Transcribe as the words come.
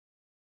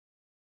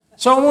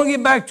So I want to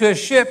get back to a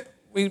ship.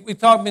 We've been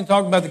talking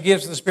about the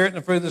gifts of the Spirit and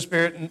the fruit of the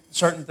Spirit and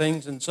certain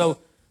things. And so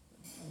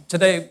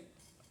today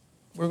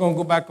we're going to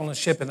go back on the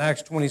ship in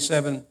Acts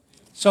 27.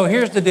 So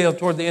here's the deal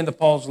toward the end of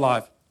Paul's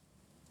life.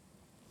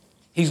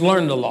 He's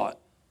learned a lot.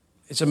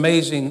 It's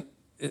amazing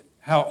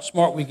how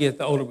smart we get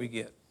the older we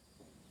get.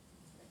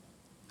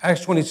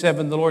 Acts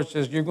 27, the Lord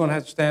says, you're going to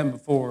have to stand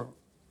before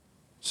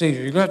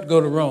Caesar. You're going to have to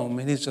go to Rome.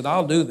 And he said,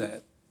 I'll do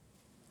that.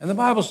 And the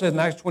Bible said in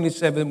Acts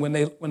 27,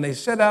 when they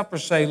set out for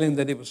sailing,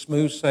 that it was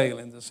smooth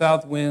sailing. The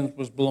south wind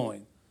was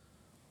blowing.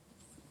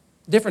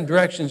 Different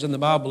directions in the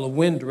Bible of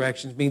wind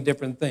directions mean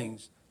different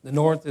things. The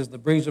north is the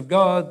breeze of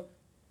God.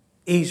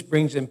 East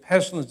brings in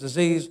pestilence,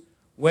 disease.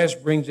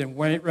 West brings in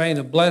rain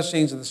of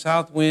blessings. And the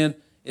south wind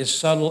is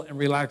subtle and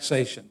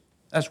relaxation.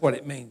 That's what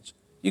it means.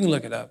 You can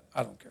look it up.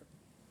 I don't care.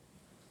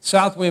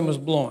 South wind was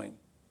blowing.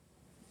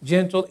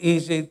 Gentle,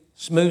 easy,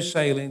 smooth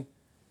sailing.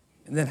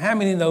 And then how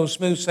many know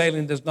smooth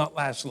sailing does not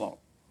last long?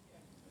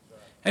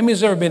 How many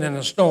has ever been in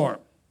a storm?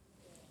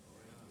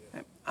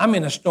 I'm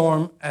in a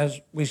storm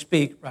as we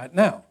speak right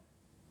now.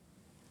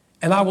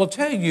 And I will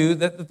tell you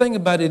that the thing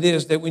about it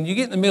is that when you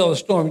get in the middle of a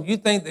storm, you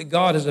think that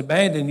God has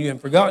abandoned you and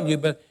forgotten you,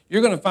 but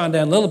you're going to find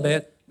out in a little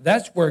bit,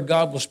 that's where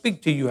God will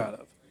speak to you out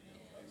of.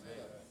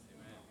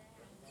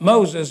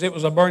 Moses, it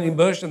was a burning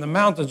bush and the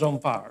mountains on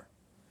fire.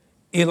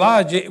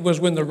 Elijah, it was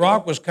when the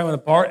rock was coming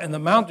apart and the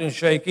mountain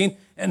shaking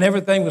and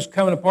everything was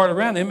coming apart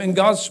around him, and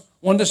God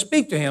wanted to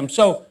speak to him.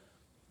 So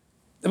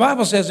the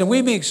Bible says, and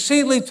we be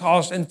exceedingly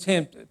tossed and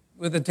tempted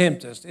with a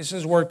tempest. This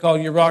is a word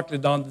called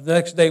Euroclydon. The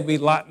next day we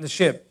lighten the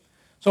ship.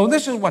 So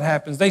this is what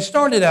happens. They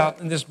started out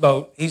in this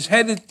boat. He's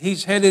headed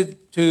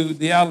to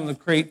the island of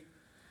Crete,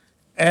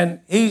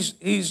 and he's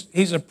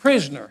a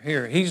prisoner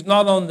here. He's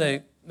not on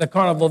the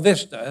Carnival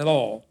Vista at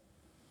all.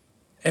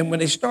 And when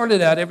they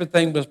started out,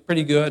 everything was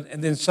pretty good,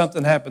 and then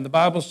something happened. The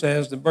Bible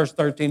says in verse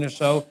 13 or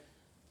so,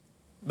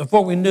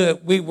 before we knew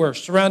it, we were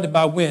surrounded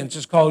by winds.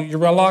 It's called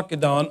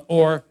Euroclydon,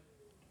 or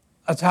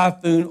a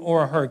typhoon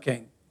or a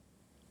hurricane.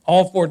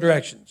 All four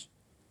directions.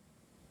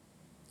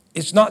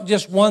 It's not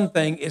just one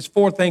thing, it's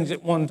four things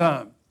at one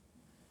time.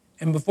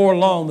 And before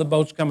long, the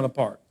boat's coming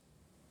apart.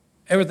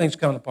 Everything's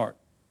coming apart.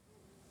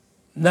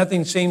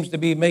 Nothing seems to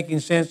be making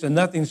sense, and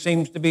nothing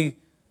seems to be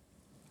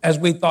as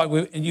we thought.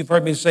 And you've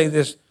heard me say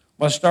this,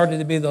 what started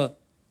to be the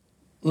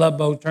Love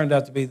Boat turned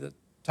out to be the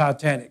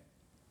Titanic.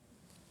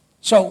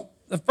 So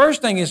the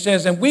first thing it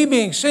says, and we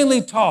being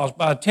exceedingly tossed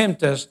by a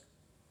tempest,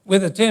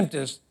 with a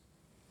tempest,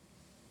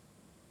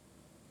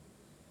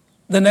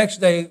 the next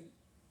day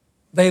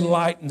they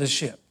lightened the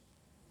ship.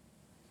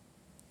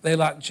 They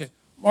lightened the ship.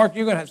 Mark,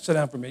 you're going to have to sit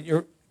down for a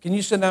minute. Can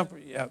you sit down for?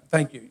 Yeah,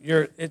 thank you.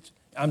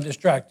 I'm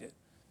distracted.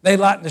 They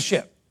lightened the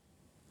ship.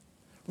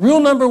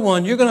 Rule number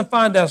one, you're going to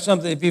find out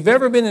something. If you've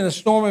ever been in a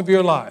storm of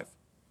your life,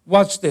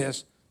 watch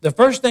this. The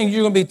first thing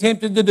you're going to be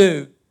tempted to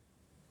do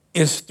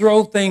is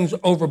throw things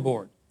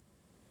overboard.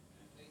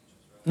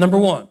 Number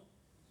one.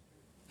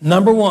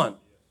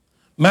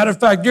 Matter of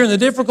fact, during the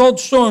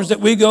difficult storms that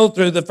we go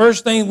through, the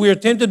first thing we are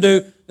tempted to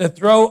do is to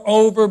throw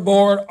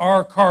overboard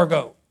our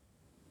cargo.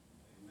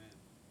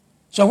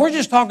 So we're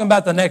just talking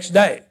about the next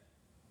day.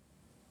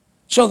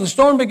 So the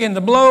storm began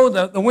to blow,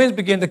 the winds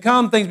began to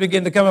come, things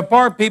began to come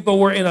apart. People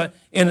were in a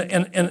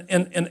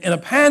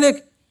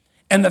panic.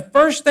 And the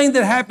first thing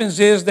that happens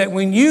is that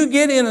when you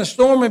get in a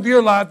storm of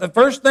your life, the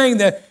first thing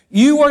that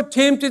you are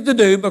tempted to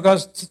do,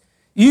 because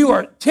you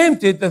are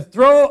tempted to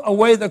throw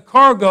away the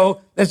cargo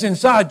that's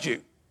inside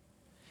you.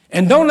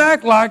 And don't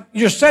act like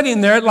you're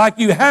sitting there like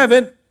you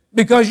haven't,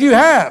 because you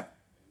have.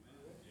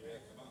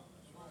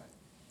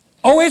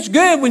 Oh, it's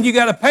good when you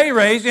got a pay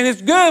raise, and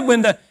it's good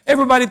when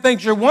everybody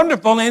thinks you're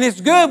wonderful, and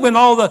it's good when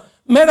all the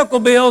medical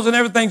bills and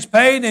everything's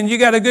paid, and you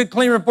got a good,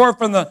 clean report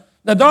from the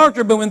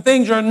doctor. But when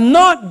things are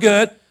not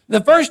good, the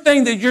first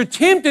thing that you're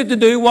tempted to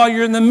do while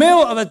you're in the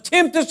middle of a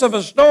tempest of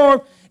a storm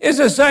is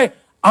to say,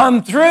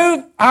 I'm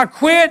through, I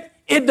quit,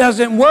 it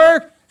doesn't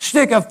work,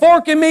 stick a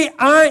fork in me,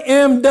 I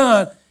am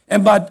done.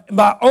 And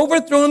by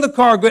overthrowing the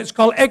cargo, it's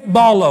called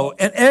ekbalo.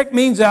 And ek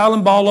means out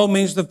and balo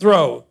means to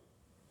throw.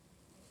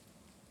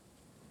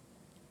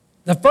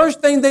 The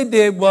first thing they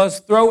did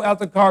was throw out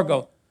the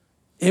cargo.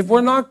 If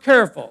we're not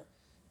careful,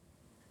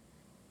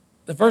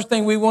 the first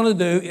thing we want to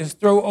do is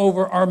throw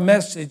over our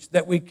message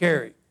that we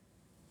carry.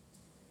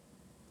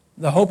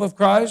 The hope of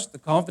Christ, the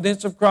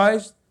confidence of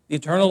Christ, the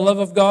eternal love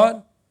of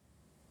God,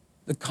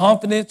 the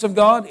confidence of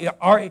God,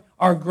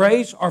 our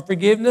grace, our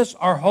forgiveness,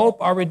 our hope,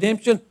 our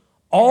redemption,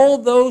 all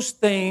those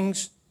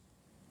things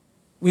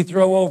we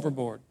throw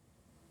overboard.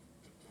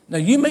 Now,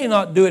 you may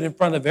not do it in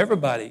front of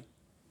everybody,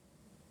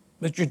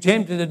 but you're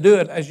tempted to do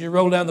it as you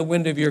roll down the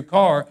window of your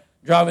car,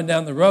 driving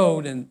down the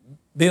road, and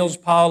bills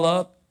pile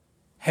up,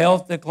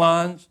 health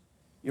declines,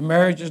 your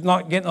marriage is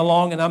not getting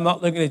along, and I'm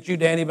not looking at you,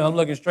 Danny, but I'm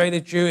looking straight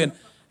at you,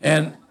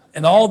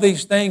 and all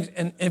these things.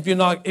 And if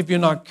you're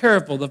not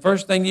careful, the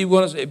first thing you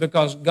want to say,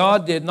 because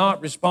God did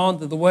not respond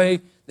to the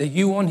way that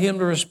you want Him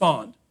to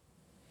respond.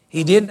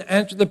 He didn't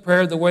answer the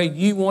prayer the way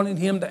you wanted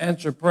Him to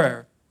answer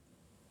prayer.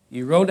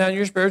 You roll down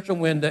your spiritual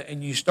window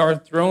and you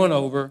start throwing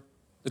over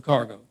the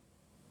cargo.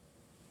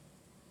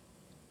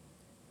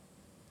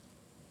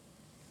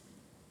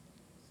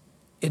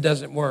 It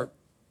doesn't work.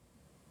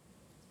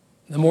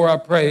 The more I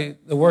pray,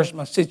 the worse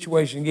my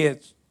situation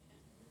gets.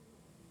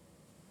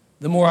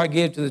 The more I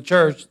give to the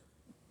church,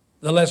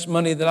 the less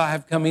money that I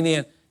have coming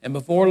in. And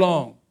before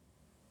long,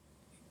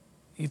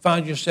 you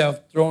find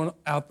yourself throwing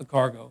out the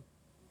cargo.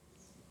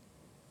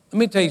 Let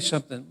me tell you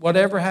something.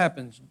 Whatever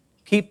happens,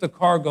 keep the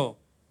cargo.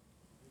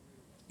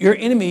 Your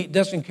enemy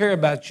doesn't care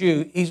about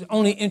you. He's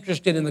only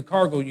interested in the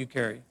cargo you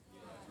carry.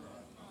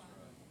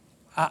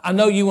 I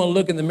know you want to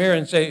look in the mirror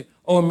and say,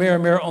 oh, mirror,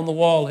 mirror on the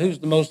wall, who's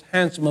the most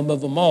handsome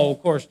of them all?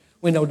 Of course,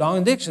 we know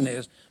Don Dixon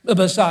is. But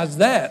besides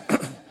that,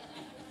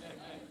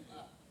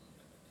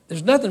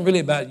 there's nothing really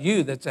about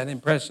you that's that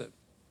impressive.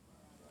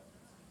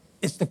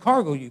 It's the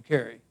cargo you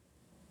carry.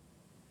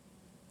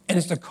 And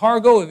it's the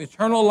cargo of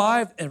eternal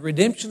life and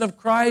redemption of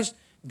Christ,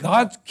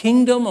 God's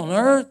kingdom on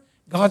earth,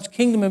 God's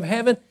kingdom of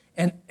heaven,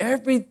 and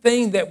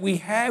everything that we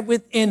have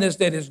within us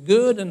that is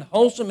good and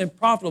wholesome and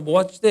profitable.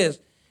 Watch this.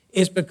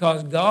 It's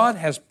because God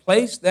has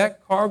placed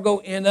that cargo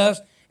in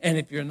us. And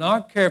if you're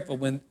not careful,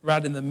 when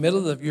right in the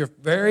middle of your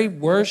very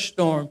worst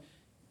storm,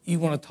 you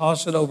want to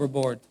toss it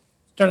overboard.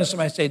 Turn to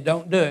somebody and say,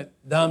 don't do it.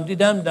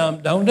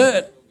 Dum-de-dum-dum, don't do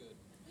it.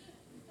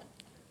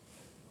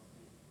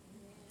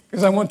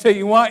 Because I want to tell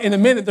you why. In a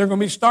minute, they're going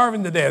to be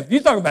starving to death. You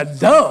talk about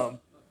dumb.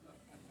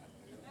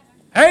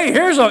 Hey,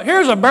 here's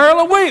a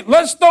barrel of wheat.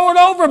 Let's throw it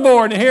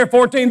overboard. And here,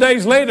 14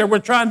 days later, we're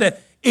trying to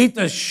eat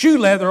the shoe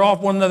leather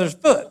off one another's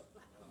foot.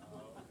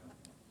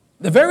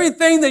 The very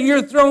thing that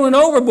you're throwing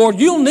overboard,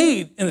 you'll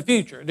need in the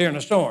future during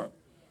a storm.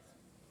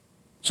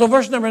 So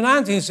verse number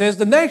 19 says,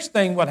 the next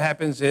thing what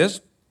happens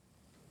is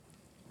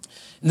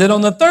that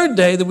on the third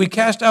day that we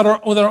cast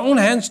out with our own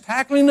hands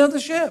tackling of the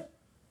ship.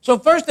 So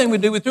first thing we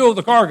do, we threw over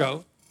the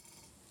cargo,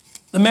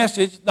 the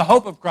message, the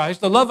hope of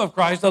Christ, the love of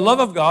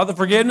God, the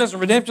forgiveness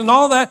and redemption,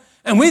 all that,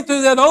 and we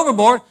threw that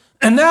overboard.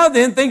 And now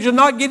then, things are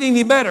not getting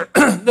any better.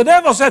 The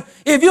devil said,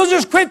 if you'll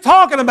just quit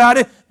talking about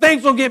it,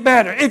 things will get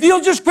better. If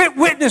you'll just quit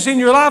witnessing,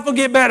 your life will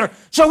get better.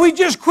 So we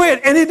just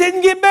quit, and it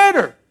didn't get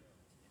better.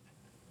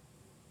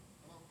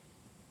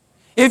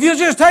 If you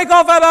just take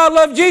off that I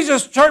love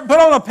Jesus shirt, put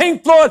on a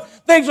Pink Floyd,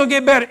 things will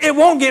get better. It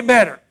won't get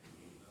better.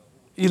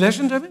 You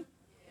listen to me?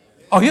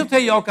 Oh, he'll tell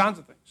you all kinds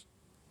of things.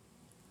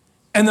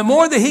 And the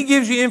more that he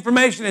gives you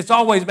information, it's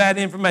always bad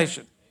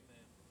information.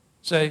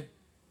 See?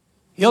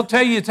 He'll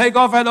tell you to take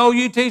off that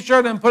OU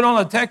t-shirt and put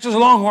on a Texas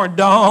Longhorn.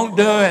 Don't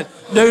do it.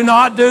 Do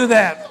not do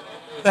that.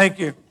 Thank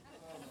you.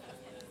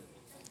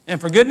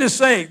 And for goodness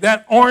sake,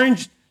 that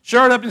orange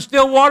shirt up in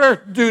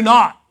Stillwater, do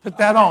not put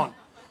that on.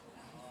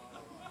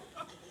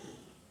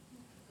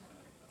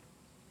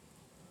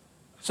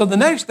 So the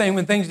next thing,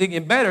 when things didn't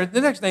get better, the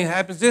next thing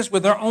happens this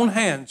with our own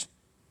hands,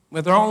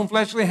 with our own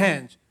fleshly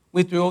hands,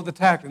 we threw over the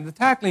tackling. The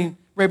tackling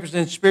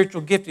represents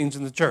spiritual giftings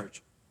in the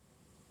church.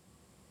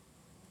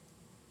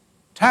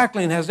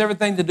 Tackling has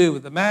everything to do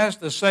with the mast,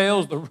 the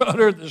sails, the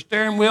rudder, the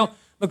steering wheel,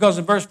 because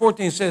in verse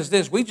 14 it says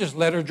this, we just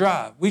let her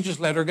drive. We just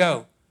let her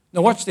go.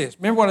 Now watch this.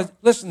 Remember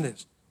listen to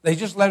this. They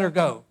just let her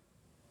go.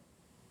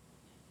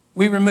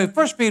 We remove,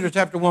 1 Peter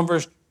chapter 1,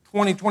 verse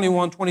 20,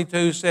 21,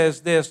 22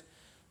 says this,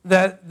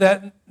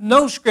 that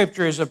no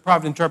scripture is a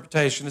private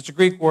interpretation. It's a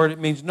Greek word. It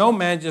means no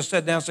man just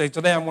sat down and say,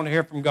 today I want to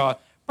hear from God.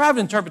 Private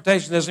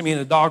interpretation doesn't mean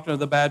the doctrine of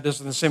the Baptist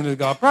and the Assembly of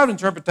God. Private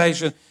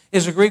interpretation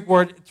is a Greek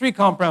word, three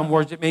compound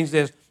words. It means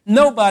this.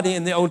 Nobody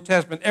in the Old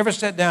Testament ever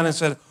sat down and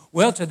said,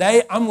 well,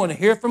 today I'm going to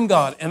hear from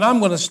God, and I'm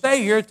going to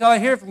stay here until I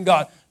hear from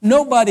God.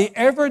 Nobody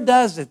ever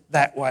does it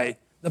that way.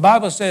 The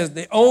Bible says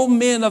the old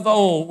men of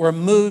old were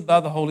moved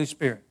by the Holy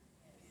Spirit.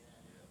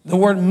 The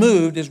word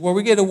moved is where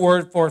we get a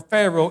word for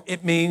Pharaoh.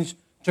 It means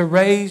to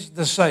raise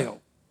the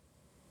sail.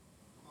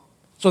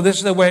 So this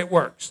is the way it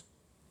works.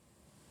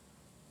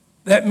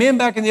 That men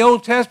back in the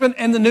Old Testament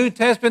and the New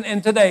Testament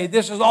and today,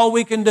 this is all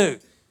we can do,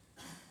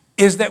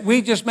 is that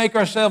we just make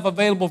ourselves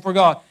available for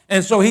God.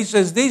 And so he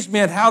says these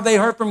men, how they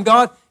heard from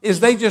God is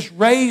they just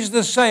raised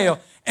the sail.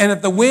 And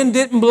if the wind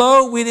didn't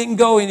blow, we didn't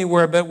go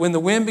anywhere. But when the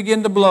wind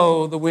began to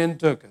blow, the wind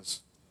took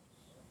us.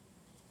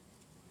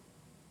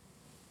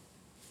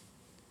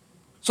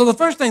 So the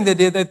first thing they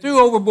did, they threw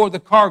overboard the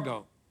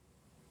cargo.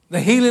 The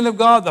healing of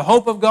God, the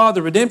hope of God,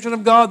 the redemption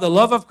of God, the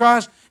love of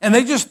Christ, and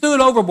they just threw it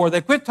overboard.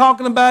 They quit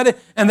talking about it,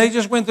 and they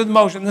just went through the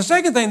motion. The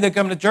second thing they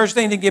come to church,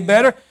 they need to get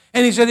better,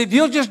 and he said, if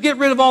you'll just get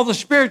rid of all the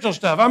spiritual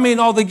stuff, I mean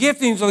all the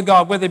giftings of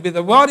God, whether it be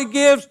the what he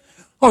gives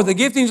or the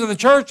giftings of the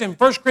church in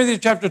 1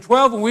 Corinthians chapter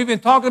 12, when we've been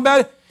talking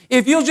about it,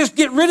 if you'll just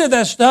get rid of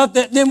that stuff,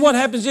 then what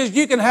happens is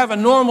you can have a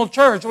normal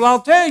church. Well,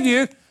 I'll tell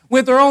you,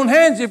 with our own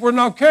hands, if we're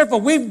not careful,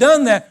 we've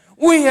done that.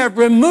 We have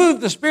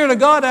removed the Spirit of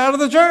God out of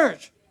the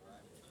church.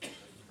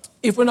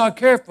 If we're not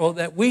careful,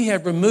 that we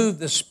have removed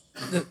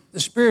the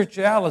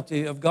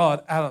spirituality of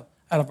God out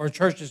of our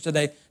churches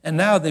today. And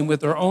now then,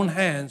 with our own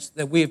hands,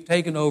 that we have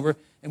taken over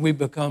and we've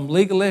become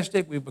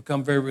legalistic. We've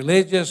become very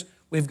religious.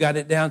 We've got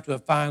it down to a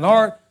fine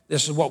art.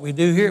 This is what we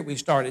do here. We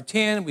start at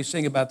 10. We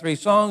sing about 3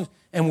 songs,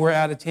 and we're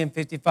out at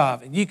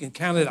 10:55. And you can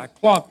count it like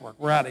clockwork.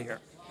 We're out of here.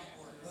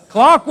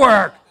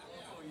 Clockwork.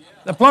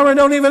 The plumber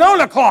don't even own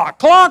a clock.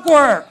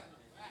 Clockwork.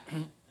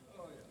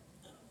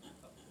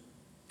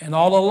 And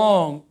all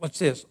along, what's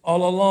this?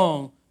 All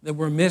along that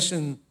we're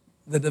missing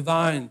the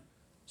divine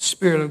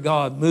Spirit of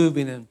God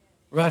moving and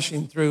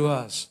rushing through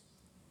us.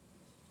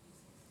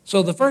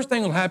 So the first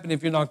thing will happen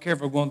if you're not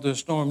careful going through a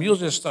storm, you'll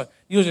just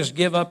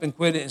give up and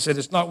quit it and say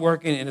it's not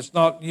working and it's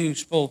not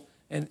useful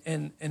and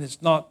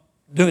it's not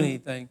doing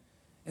anything.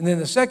 And then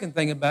the second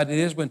thing about it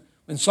is when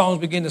songs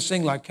begin to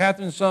sing like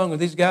Catherine sung or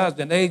these guys,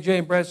 then AJ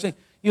and Brad sing,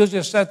 you'll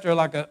just sit there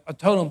like a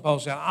totem pole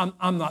saying,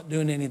 I'm not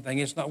doing anything.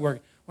 It's not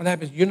working. What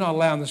happens? You're not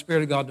allowing the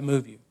Spirit of God to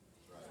move you.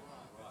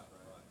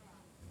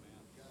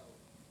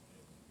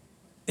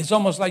 It's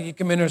almost like you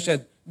come in there and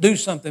said, do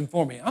something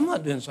for me. I'm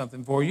not doing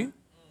something for you.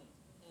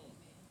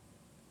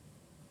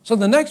 So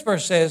the next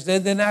verse says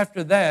that then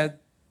after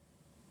that,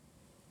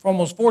 for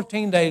almost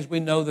 14 days,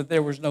 we know that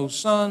there was no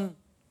sun,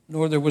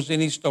 nor there was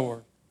any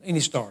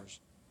stars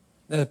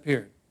that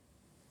appeared.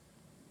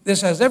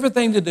 This has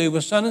everything to do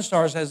with sun and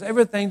stars, has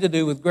everything to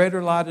do with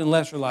greater light and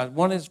lesser light.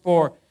 One is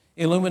for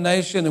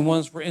illumination and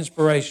one's for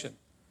inspiration.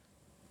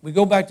 We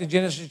go back to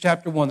Genesis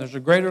chapter 1. There's a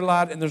greater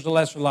light and there's a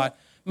lesser light.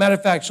 Matter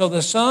of fact, so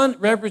the sun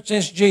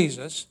represents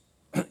Jesus,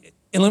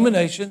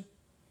 illumination,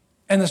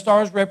 and the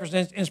stars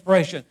represents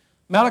inspiration.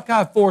 Malachi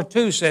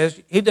 4:2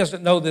 says, he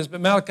doesn't know this,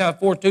 but Malachi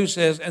 4:2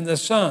 says, and the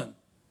sun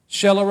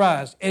shall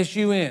arise,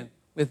 S-U-N,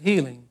 with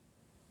healing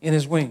in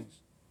his wings.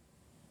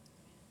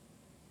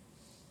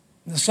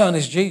 The sun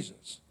is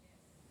Jesus.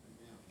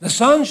 The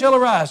sun shall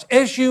arise,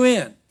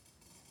 S-U-N,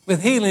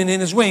 with healing in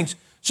his wings.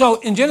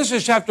 So in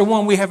Genesis chapter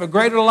 1, we have a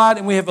greater light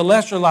and we have a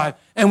lesser light.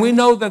 And we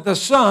know that the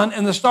sun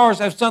and the stars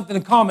have something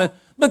in common,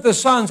 but the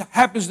sun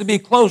happens to be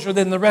closer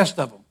than the rest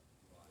of them.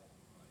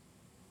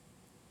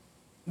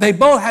 They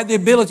both have the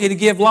ability to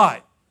give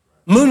light.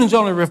 Moon is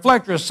only a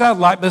reflector, a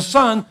satellite, but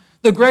sun,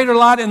 the greater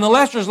light and the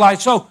lesser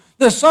light. So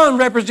the sun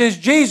represents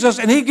Jesus,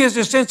 and he gives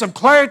a sense of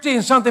clarity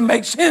and something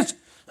makes sense.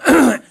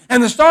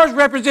 And the stars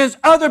represents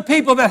other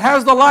people that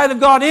has the light of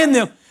God in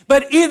them.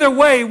 But either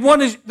way,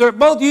 they're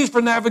both used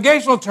for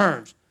navigational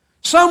terms.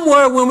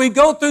 Somewhere when we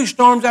go through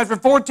storms after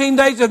 14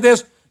 days of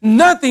this,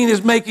 nothing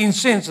is making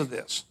sense of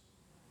this.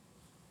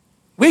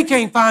 We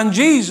can't find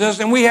Jesus,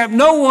 and we have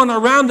no one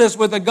around us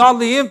with a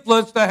godly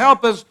influence to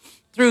help us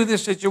through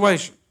this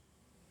situation.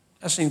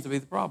 That seems to be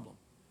the problem.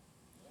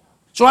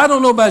 So I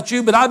don't know about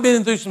you, but I've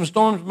been through some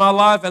storms in my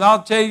life, and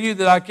I'll tell you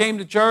that I came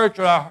to church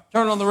or I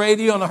turned on the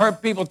radio and I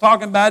heard people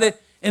talking about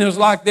it, and it was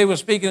like they were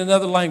speaking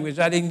another language.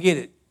 I didn't get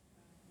it.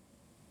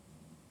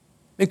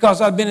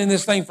 Because I've been in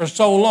this thing for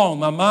so long.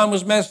 My mind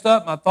was messed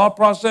up. My thought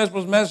process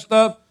was messed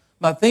up.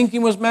 My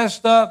thinking was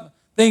messed up.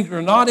 Things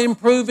were not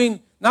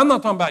improving. Now, I'm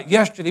not talking about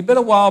yesterday, but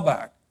a while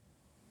back.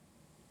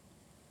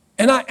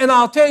 And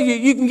I'll tell you,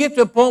 you can get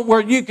to a point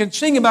where you can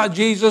sing about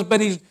Jesus, but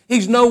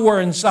he's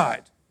nowhere in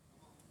sight.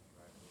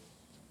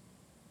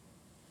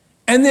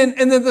 And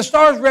then the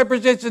stars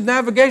represents a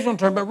navigational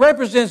term, but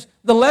represents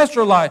the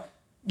lesser light.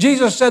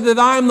 Jesus said that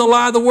I am the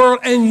light of the world,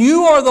 and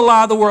you are the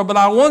light of the world. But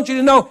I want you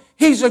to know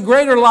he's a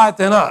greater light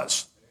than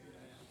us.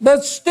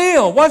 But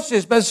still, watch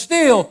this, but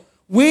still,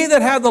 we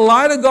that have the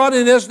light of God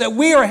in us, that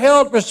we are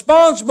held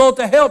responsible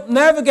to help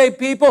navigate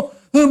people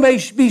who may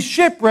be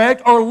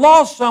shipwrecked or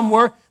lost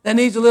somewhere that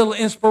needs a little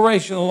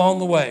inspiration along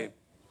the way.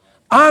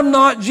 I'm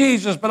not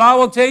Jesus, but I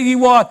will tell you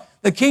what,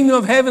 the kingdom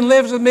of heaven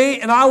lives with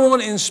me, and I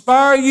want to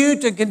inspire you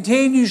to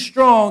continue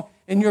strong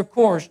in your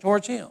course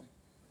towards him.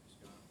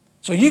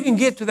 So you can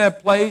get to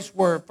that place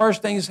where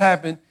first things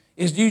happen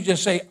is you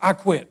just say, I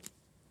quit.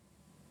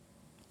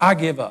 I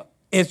give up.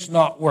 It's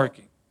not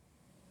working.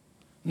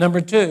 Number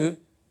two,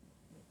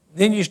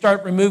 then you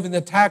start removing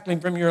the tackling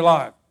from your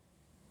life.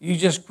 You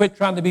just quit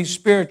trying to be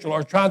spiritual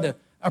or trying to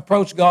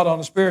approach God on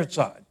the spirit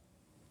side.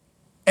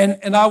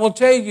 And I will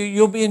tell you,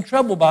 you'll be in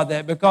trouble by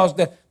that because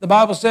the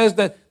Bible says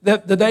that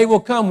the day will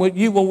come when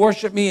you will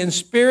worship me in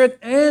spirit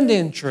and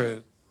in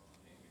truth.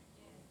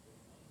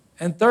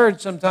 And third,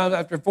 sometimes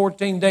after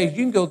 14 days,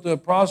 you can go through a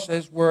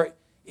process where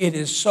it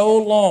is so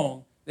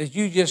long that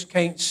you just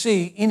can't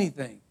see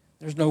anything.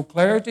 There's no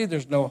clarity,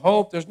 there's no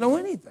hope, there's no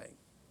anything.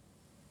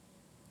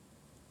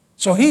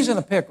 So he's in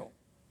a pickle.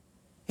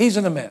 He's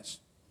in a mess.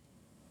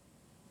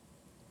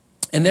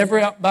 And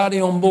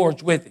everybody on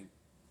board's with him.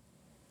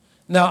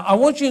 Now, I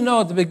want you to know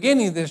at the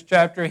beginning of this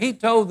chapter, he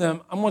told them,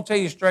 I'm going to tell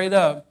you straight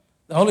up,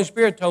 the Holy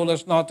Spirit told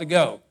us not to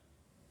go.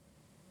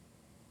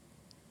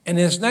 In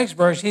this next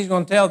verse, he's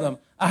going to tell them,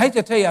 I hate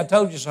to tell you I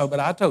told you so, but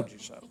I told you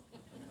so.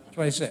 That's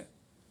what he said.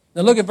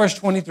 Now look at verse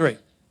 23.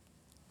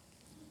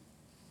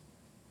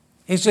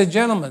 He said,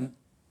 gentlemen,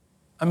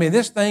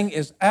 this thing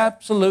is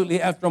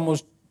absolutely, after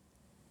almost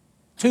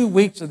 2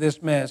 weeks of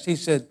this mess, he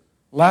said,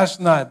 last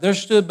night there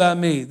stood by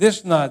me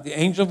this night the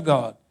angel of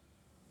God,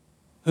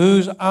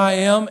 whose I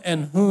am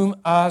and whom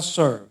I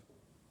serve.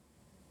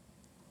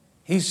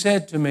 He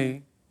said to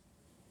me,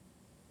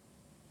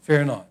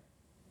 fear not.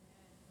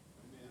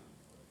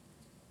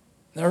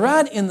 Now,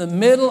 right in the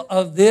middle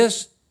of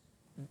this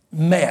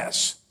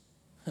mess,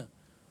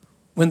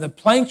 when the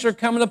planks are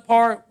coming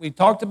apart, we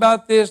talked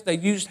about this, they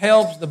used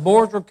helps, the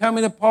boards were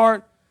coming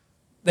apart.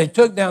 They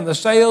took down the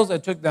sails, they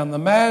took down the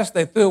mast,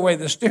 they threw away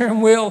the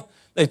steering wheel,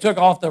 they took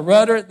off the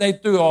rudder, they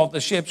threw off the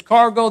ship's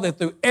cargo, they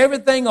threw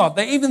everything off.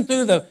 They even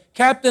threw the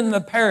captain and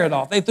the parrot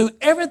off. They threw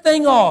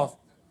everything off.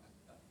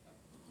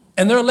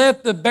 And they're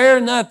left to bear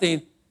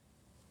nothing.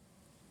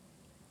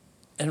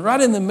 And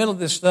right in the middle of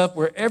this stuff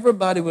where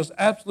everybody was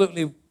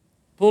absolutely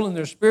pulling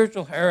their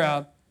spiritual hair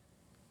out,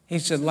 he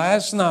said,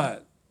 last night,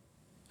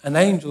 an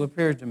angel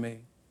appeared to me,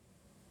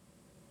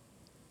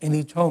 and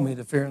he told me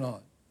to fear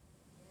not.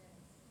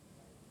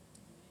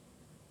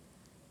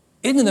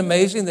 Isn't it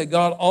amazing that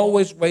God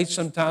always waits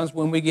sometimes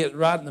when we get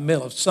right in the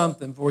middle of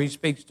something before he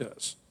speaks to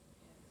us?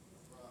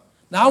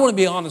 Now, I want to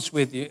be honest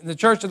with you. In the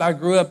church that I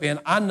grew up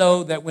in, I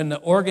know that when the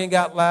organ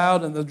got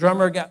loud and the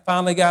drummer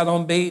finally got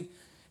on beat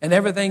and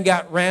everything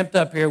got ramped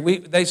up here,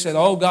 they said,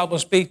 oh, God will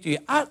speak to you.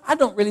 I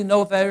don't really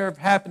know if that ever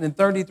happened in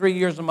 33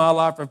 years of my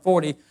life or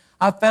 40.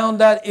 I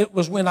found out it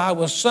was when I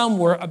was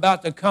somewhere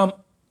about to come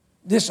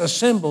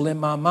disassemble in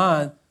my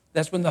mind.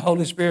 That's when the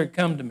Holy Spirit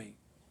come to me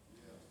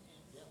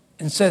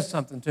and said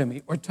something to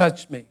me or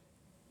touched me.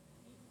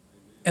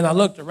 And I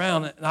looked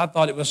around and I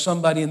thought it was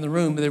somebody in the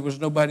room, but there was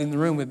nobody in the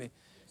room with me.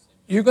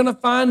 You're going to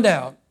find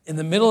out in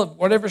the middle of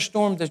whatever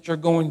storm that you're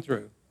going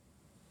through,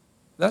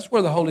 that's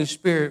where the Holy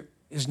Spirit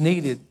is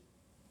needed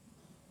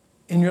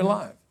in your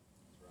life.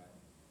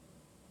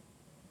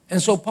 And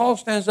so Paul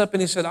stands up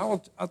and he said, I'll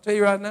tell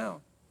you right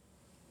now,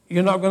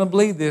 you're not going to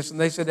believe this. And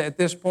they said, at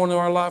this point in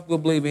our life, we'll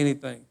believe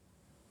anything.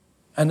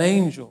 An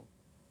angel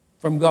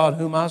from God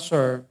whom I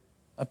serve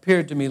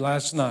appeared to me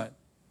last night,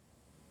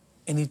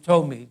 and he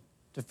told me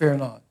to fear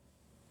not.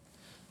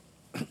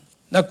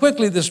 Now,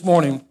 quickly this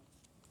morning,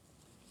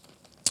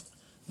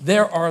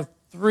 there are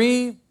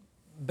 3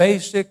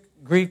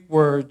 basic Greek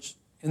words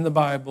in the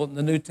Bible, in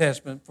the New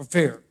Testament, for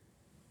fear.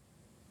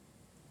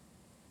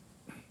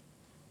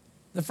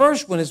 The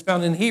first one is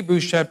found in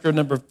Hebrews chapter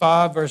number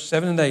 5, verse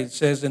 7 and 8. It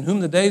says, in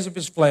whom the days of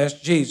his flesh,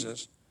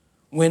 Jesus,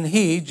 when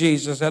he,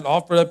 Jesus, had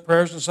offered up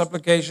prayers and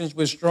supplications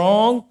with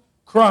strong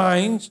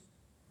cryings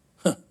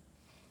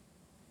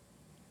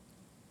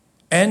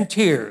and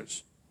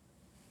tears.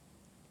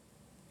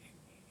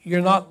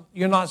 You're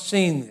not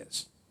seeing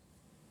this.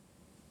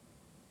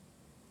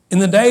 In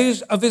the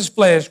days of his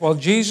flesh, while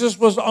Jesus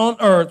was on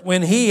earth,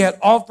 when he had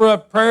offered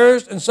up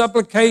prayers and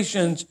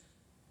supplications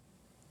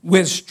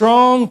with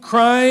strong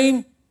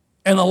crying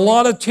and a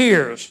lot of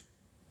tears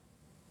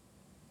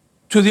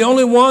to the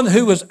only one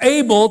who was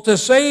able to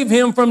save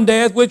him from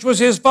death, which was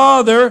his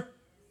Father,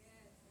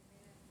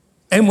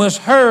 and was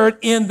heard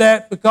in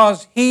that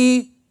because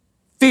he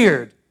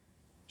feared.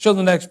 Show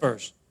the next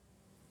verse.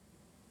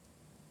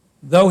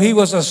 Though he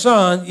was a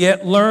son,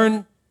 yet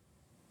learned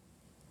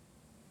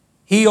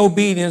he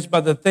obedience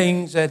by the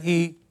things that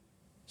he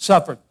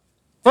suffered.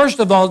 First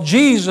of all,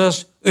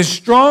 Jesus is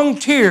strong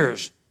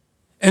tears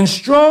and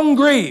strong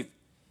grief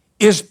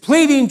is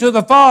pleading to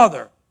the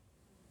Father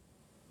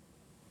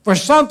for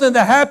something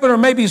to happen or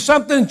maybe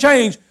something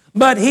changed,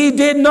 but he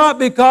did not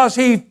because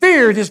he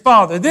feared his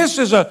Father. This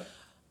is a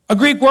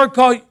Greek word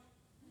called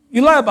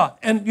eulaba,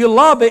 and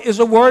eulaba is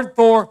a word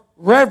for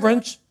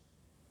reverence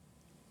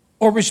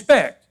or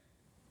respect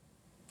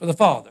for the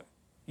Father.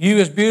 You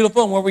is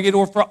beautiful, and where we get the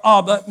word for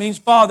Abba, it means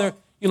Father.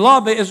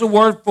 Eulaba is a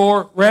word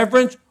for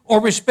reverence or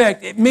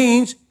respect. It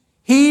means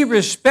he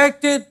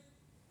respected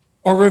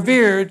or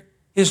revered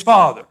his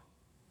Father.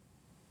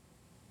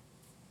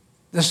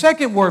 The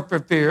second word for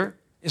fear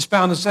is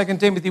found in 2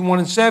 Timothy 1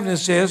 and 7. It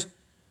says,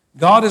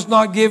 God has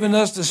not given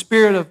us the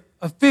spirit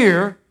of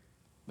fear,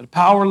 but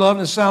power, love,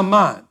 and a sound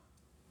mind.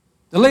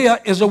 Delia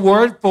is a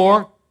word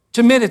for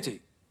timidity,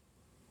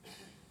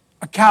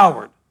 a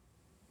coward.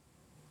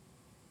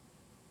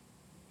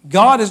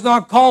 God has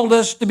not called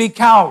us to be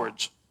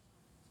cowards.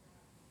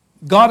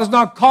 God has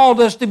not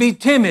called us to be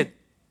timid.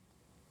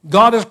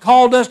 God has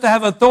called us to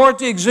have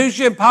authority,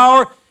 exousia,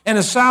 power, and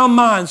a sound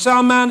mind.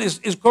 Sound mind is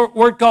a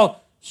word called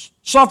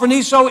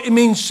sophroniso. It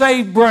means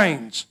saved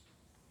brains.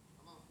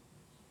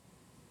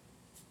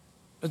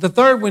 But the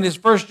third one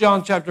is 1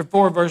 John chapter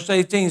 4, verse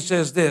 18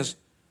 says this.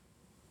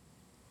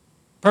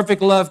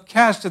 Perfect love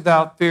casteth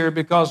out fear,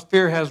 because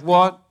fear has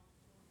what?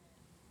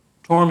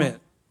 Torment.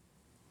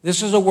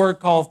 This is a word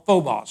called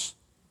phobos.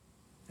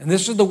 And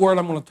this is the word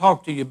I'm going to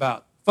talk to you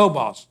about.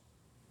 Phobos.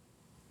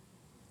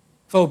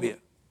 Phobia.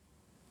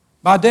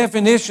 By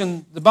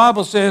definition, the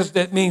Bible says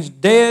that means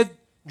dead,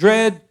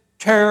 dread,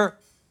 terror,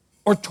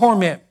 or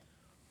torment.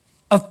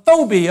 A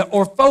phobia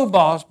or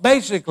phobos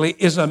basically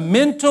is a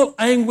mental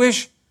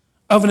anguish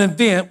of an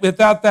event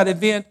without that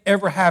event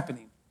ever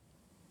happening.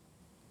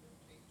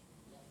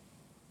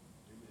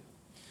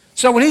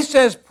 So when he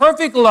says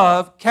perfect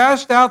love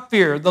cast out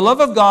fear, the love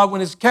of God,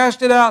 when it's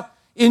casted out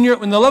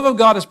when the love of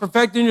God is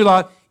perfected in your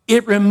life,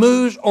 it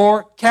removes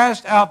or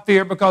casts out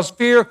fear, because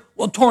fear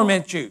will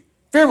torment you.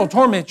 Fear will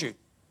torment you.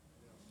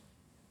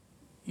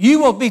 You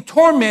will be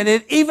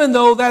tormented even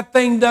though that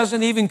thing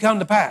doesn't even come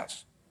to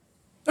pass.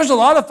 There's a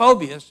lot of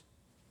phobias.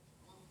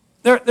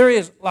 There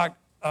is, like,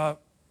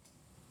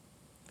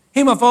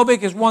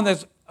 Hemophobic is one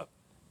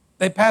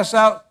they pass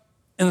out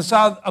in the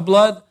side of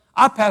blood.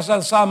 I pass out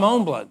inside my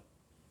own blood.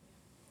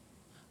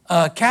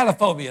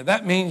 Catophobia,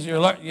 that means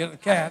you're a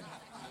cat.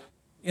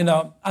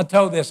 I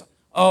told this.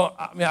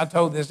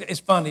 It's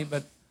funny,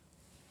 but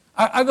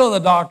I go to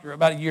the doctor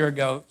about a year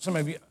ago. Some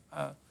of you,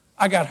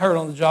 I got hurt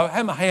on the job. I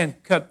had my hand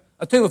cut.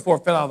 A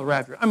 2-by-4 fell out of the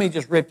rafter.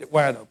 Just ripped it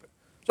wide open.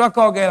 So I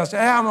called Gail. I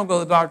said, hey, I'm going to go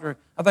to the doctor.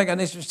 I think I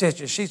need some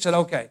stitches. She said,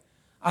 okay.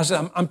 I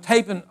said, I'm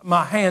taping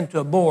my hand to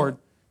a board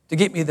to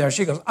get me there.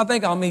 She goes, I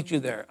think I'll meet you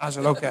there. I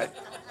said, okay.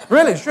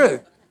 Really, it's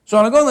true. So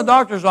when I go in the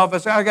doctor's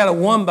office, I got a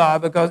 1-by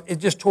because it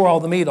just tore all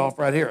the meat off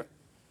right here.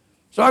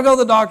 So I go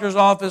to the doctor's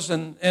office,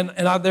 and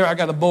out there I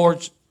got a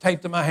board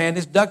taped to my hand.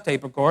 It's duct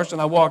tape, of course.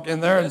 And I walk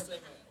in there,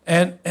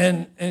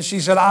 and she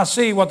said, I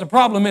see what the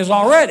problem is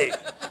already.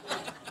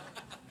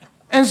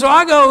 And so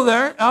I go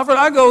there, Alfred,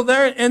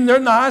 and they're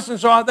nice. And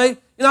so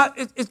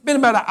it's been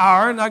about an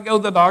hour, and I go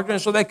to the doctor,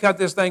 and so they cut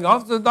this thing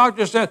off. The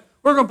doctor said,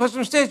 we're going to put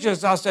some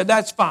stitches. I said,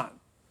 that's fine.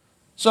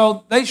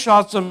 So they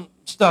shot some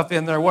stuff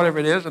in there, whatever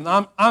it is, and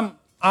I'm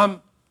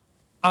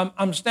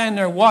standing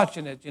there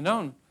watching it,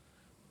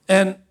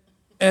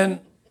 and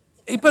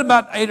he put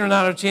about 8 or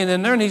 9 or 10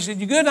 in there, and he said,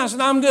 you good? And I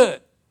said, I'm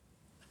good.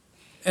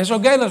 And so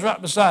Gayla's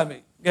right beside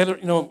me.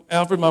 Gayla,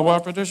 Alfred, my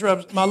wife, right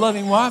there, my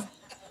loving wife.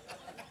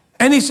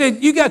 And he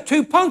said, you got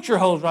 2 puncture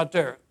holes right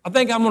there. I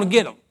think I'm going to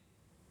get them.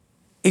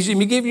 He said,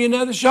 me give you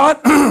another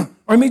shot,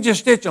 or me just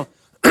stitch them?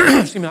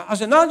 I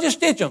said, no, just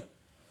stitch them.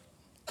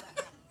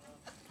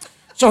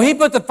 So he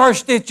put the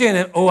first stitch in,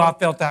 and I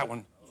felt that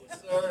one.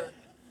 Yes, sir.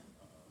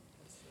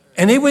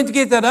 And he went to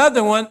get that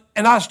other one,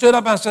 and I stood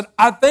up and I said,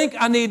 I think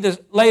I need to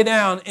lay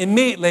down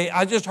immediately.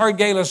 I just heard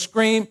Gayla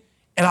scream,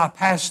 and I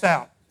passed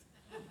out.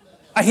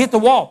 I hit the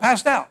wall,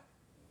 passed out.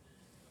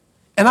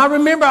 And I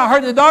remember I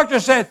heard the doctor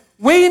said,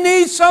 we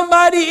need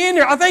somebody in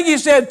here. I think he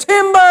said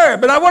timber,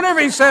 but whatever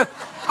he said,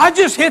 I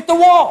just hit the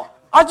wall.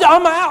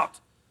 I'm out.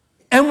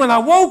 And when I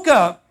woke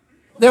up,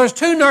 there was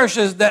 2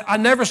 nurses that I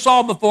never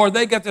saw before.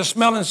 They got this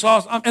smelling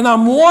sauce. And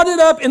I'm wadded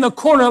up in the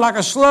corner like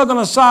a slug on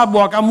a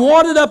sidewalk. I'm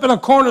wadded up in a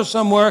corner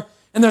somewhere,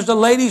 and there's a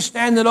lady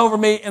standing over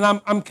me, and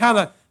I'm kind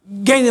of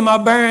gaining my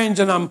bearings,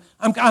 and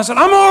I said,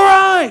 I'm all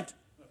right.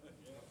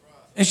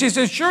 And she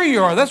said, sure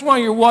you are. That's why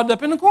you're wadded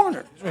up in the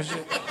corner.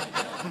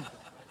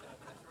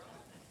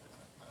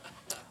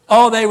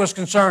 Oh, they was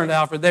concerned,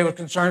 Alfred. They were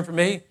concerned for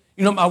me.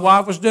 You know what my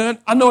wife was doing?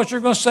 I know what you're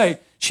going to say.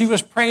 She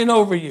was praying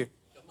over you.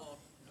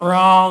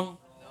 Wrong.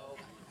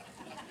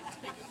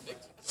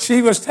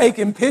 She was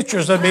taking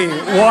pictures of me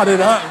wadded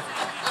up.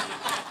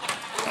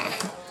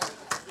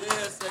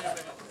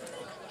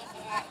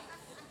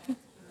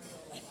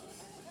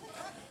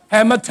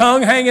 Had my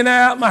tongue hanging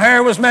out. My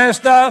hair was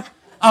messed up.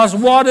 I was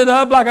wadded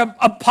up like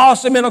a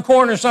possum in a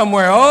corner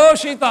somewhere. Oh,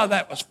 she thought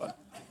that was fun.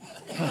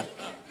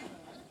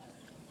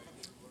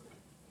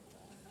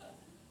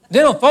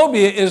 Dental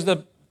phobia is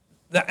the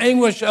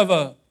anguish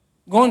of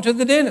going to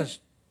the dentist.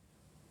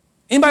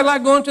 Anybody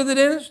like going to the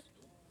dentist?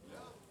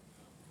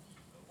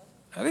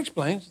 That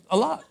explains a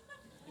lot.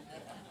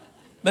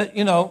 But,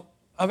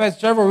 I've had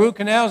several root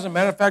canals. As a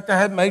matter of fact, I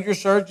had major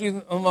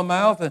surgery on my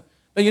mouth.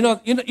 But you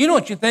know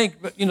what you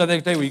think. But,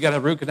 they say, well, you got to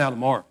have a root canal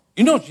tomorrow.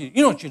 You know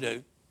what you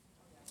do.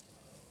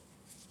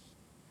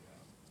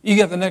 You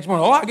get up the next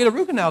morning, I get a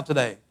root canal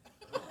today.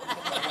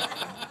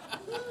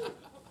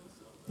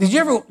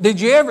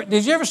 Did you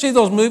ever see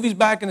those movies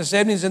back in the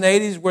 70s and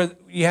 80s where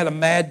you had a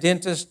mad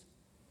dentist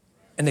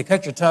and they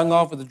cut your tongue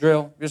off with a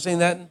drill? You ever seen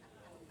that?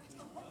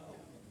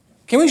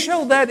 Can we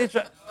show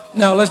that?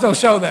 No, let's don't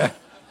show that.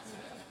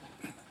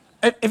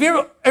 Have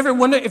you ever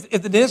wondered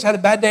if the dentist had a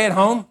bad day at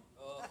home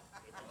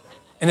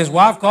and his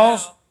wife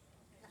calls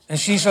and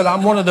she said,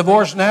 I'm wanting a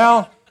divorce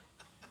now,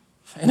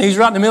 and he's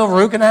right in the middle of a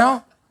root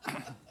canal?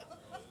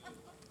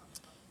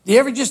 Do you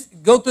ever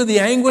just go through the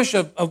anguish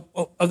of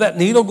that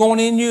needle going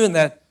in you and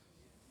that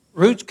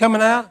root's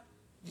coming out?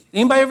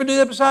 Anybody ever do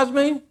that besides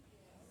me?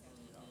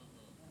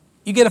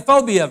 You get a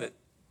phobia of it.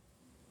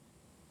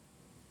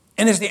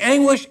 And it's the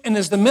anguish and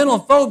it's the mental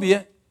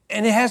phobia,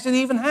 and it hasn't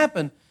even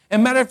happened.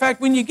 And matter of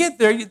fact, when you get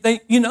there,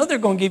 they're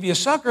going to give you a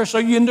sucker, so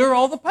you endure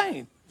all the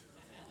pain.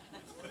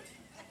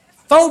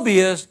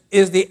 Phobias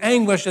is the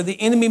anguish of the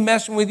enemy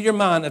messing with your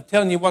mind of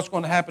telling you what's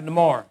going to happen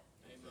tomorrow.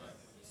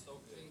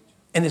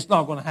 And it's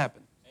not going to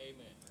happen.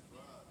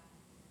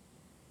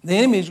 The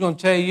enemy is going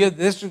to tell you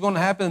this is going to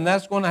happen, and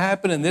that's going to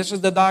happen, and this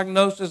is the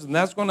diagnosis, and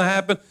that's going to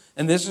happen,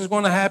 and this is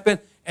going to happen.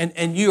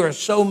 And you are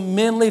so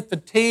mentally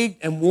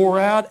fatigued and wore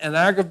out and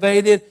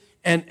aggravated,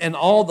 and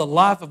all the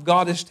life of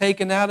God is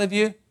taken out of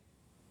you.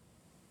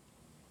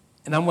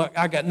 And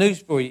I got news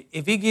for you.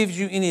 If he gives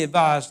you any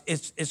advice,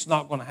 it's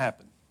not going to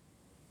happen.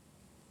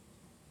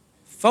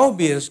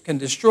 Phobias can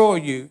destroy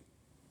you,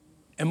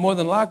 and more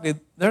than likely,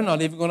 they're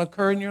not even going to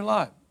occur in your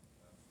life.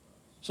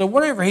 So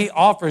whatever he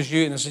offers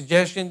you in a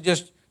suggestion,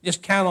 just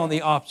count on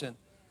the option.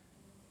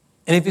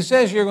 And if he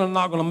says you're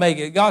not going to make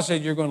it, God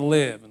said you're going to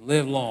live and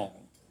live long.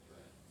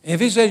 And if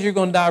he says you're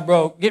going to die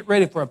broke, get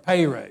ready for a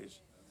pay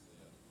raise.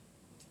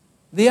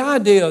 The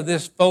idea of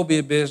this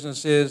phobia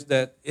business is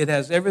that it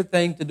has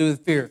everything to do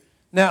with fear.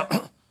 Now,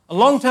 a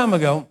long time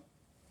ago,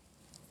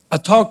 I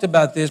talked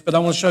about this, but I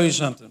want to show you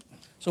something.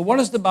 So what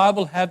does the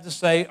Bible have to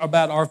say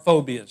about our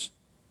phobias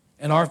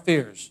and our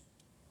fears?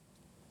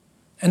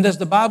 And does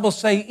the Bible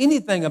say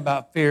anything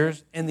about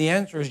fears? And the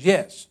answer is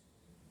yes.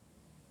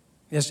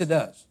 Yes, it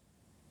does.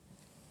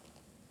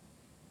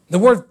 The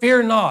word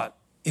fear not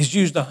is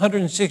used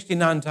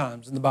 169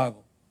 times in the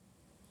Bible.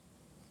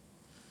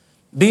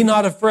 Be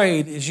not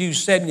afraid is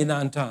used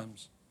 79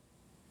 times.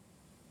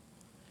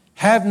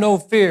 Have no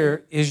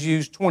fear is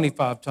used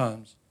 25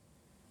 times.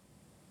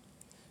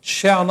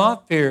 Shall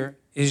not fear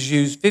is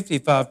used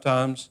 55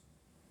 times.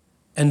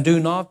 And do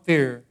not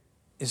fear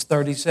is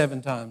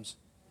 37 times.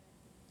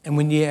 And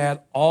when you add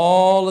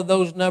all of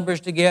those numbers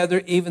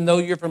together, even though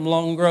you're from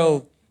Long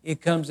Grove,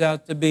 it comes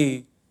out to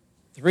be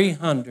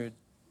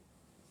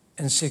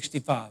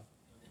 365.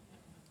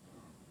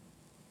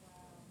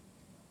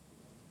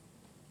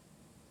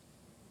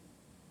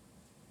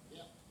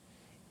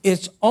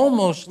 It's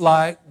almost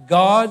like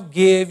God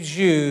gives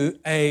you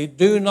a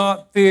do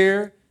not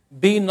fear,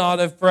 be not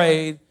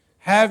afraid,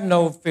 have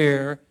no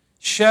fear,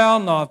 shall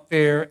not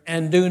fear,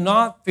 and do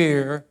not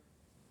fear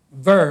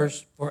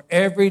verse for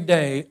every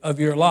day of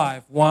your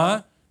life.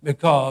 Why?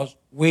 Because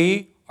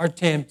we are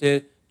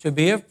tempted to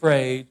be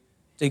afraid,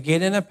 to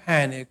get in a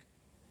panic,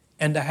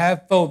 and to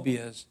have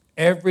phobias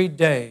every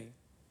day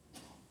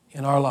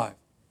in our life.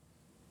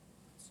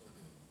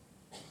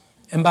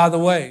 And by the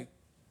way,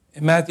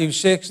 in Matthew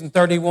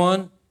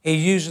 6:31, he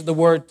uses the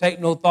word take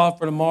no thought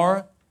for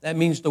tomorrow. That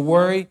means to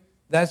worry.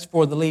 That's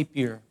for the leap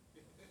year.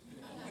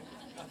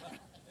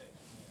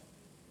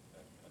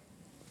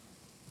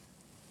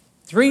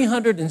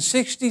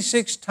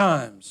 "366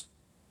 times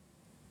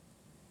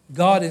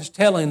God is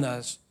telling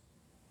us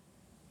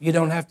you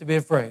don't have to be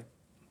afraid.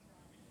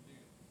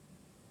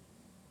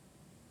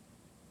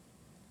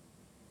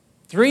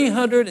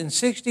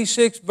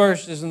 366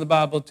 verses in the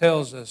Bible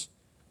tells us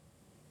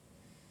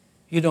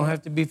you don't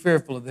have to be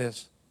fearful of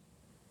this.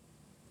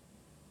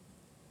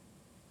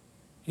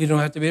 You don't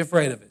have to be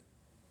afraid of it.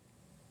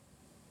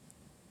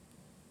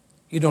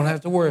 You don't have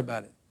to worry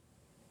about it.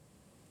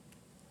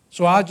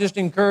 So I just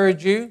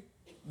encourage you,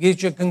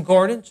 get your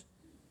concordance,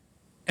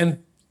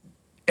 and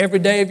every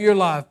day of your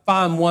life,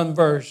 find one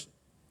verse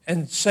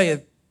and say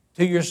it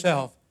to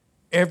yourself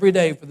every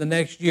day for the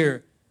next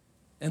year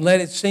and let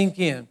it sink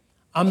in.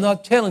 I'm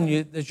not telling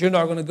you that you're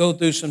not going to go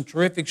through some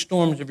terrific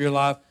storms of your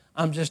life.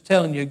 I'm just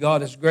telling you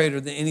God is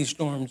greater than any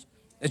storms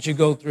that you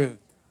go through.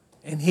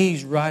 And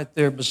He's right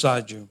there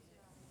beside you.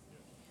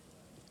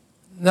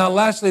 Now,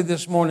 lastly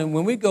this morning,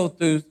 when we go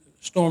through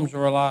storms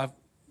of our life,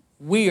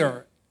 we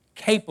are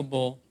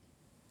capable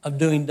of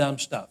doing dumb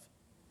stuff.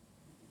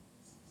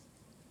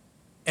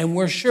 And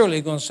we're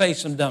surely going to say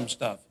some dumb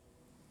stuff.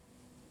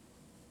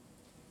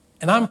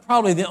 And I'm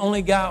probably the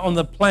only guy on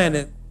the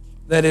planet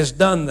that has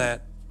done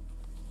that.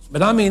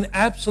 But I mean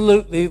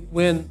absolutely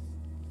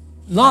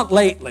not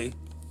lately,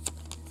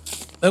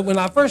 but when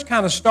I first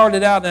kind of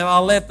started out and I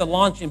left the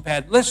launching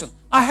pad. Listen,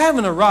 I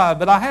haven't arrived,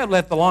 but I have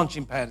left the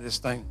launching pad of this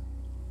thing.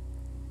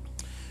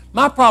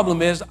 My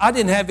problem is I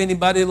didn't have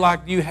anybody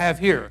like you have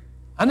here.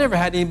 I never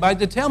had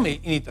anybody to tell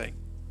me anything.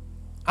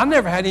 I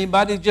never had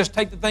anybody to just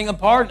take the thing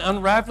apart and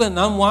unravel it and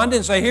unwind it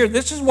and say, here,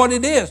 this is what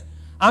it is.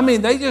 I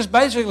mean, they just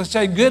basically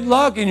say, good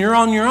luck and you're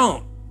on your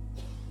own.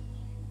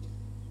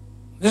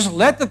 Just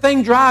let the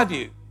thing drive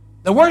you.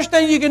 The worst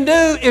thing you can do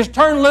is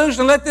turn loose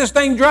and let this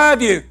thing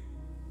drive you.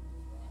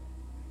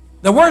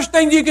 The worst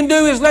thing you can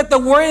do is let the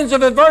winds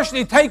of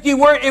adversity take you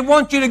where it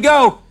wants you to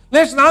go.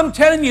 Listen, I'm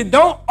telling you,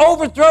 don't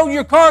overthrow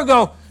your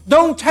cargo.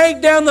 Don't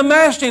take down the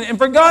masting. And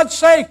for God's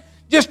sake,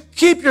 just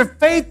keep your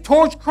faith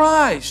towards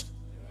Christ.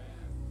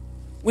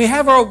 We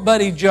have our old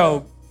buddy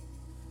Job.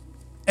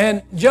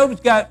 And Job's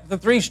got the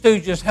three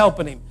stooges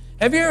helping him.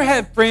 Have you ever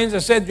had friends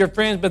that said you're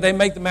friends, but they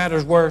make the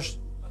matters worse?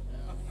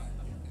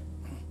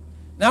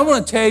 Now, I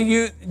want to tell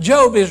you,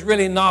 Job is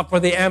really not for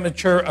the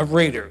amateur of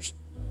readers.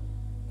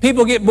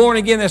 People get born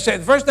again, they say,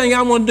 the first thing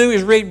I want to do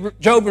is read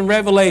Job and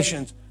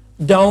Revelations.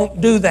 Don't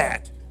do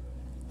that.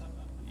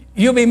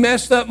 You'll be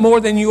messed up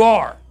more than you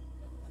are.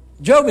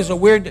 Job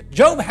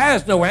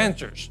has no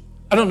answers.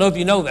 I don't know if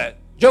you know that.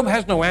 Job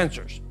has no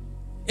answers.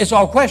 It's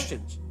all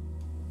questions.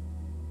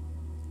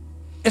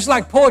 It's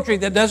like poetry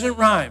that doesn't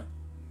rhyme.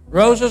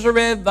 Roses are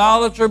red,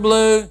 violets are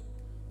blue,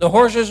 the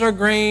horses are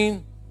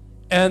green,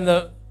 and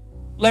the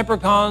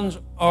leprechauns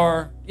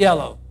are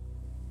yellow.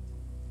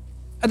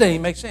 That doesn't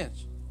even make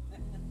sense.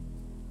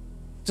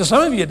 To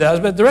some of you it does,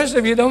 but the rest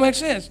of you don't make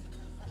sense.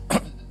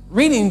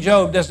 Reading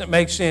Job doesn't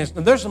make sense.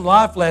 Now, there's some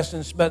life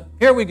lessons, but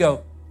here we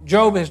go.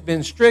 Job has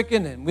been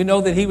stricken, and we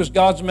know that he was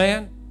God's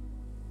man.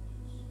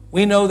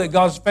 We know that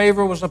God's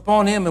favor was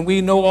upon him, and we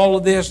know all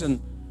of this,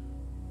 and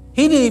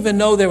he didn't even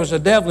know there was a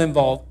devil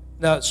involved.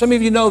 Now, some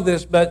of you know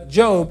this, but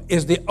Job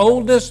is the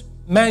oldest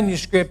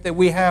manuscript that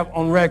we have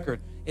on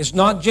record. It's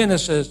not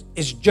Genesis,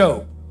 it's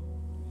Job.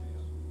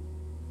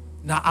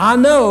 Now, I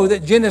know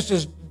that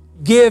Genesis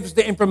gives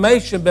the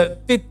information,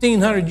 but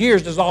 1,500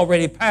 years has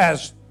already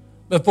passed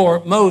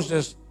before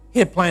Moses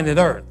hit planet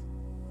Earth.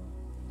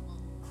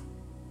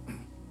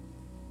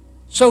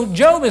 So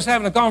Job is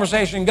having a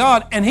conversation with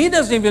God, and he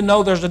doesn't even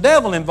know there's a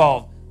devil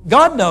involved.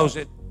 God knows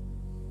it.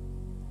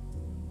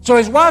 So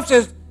his wife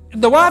says,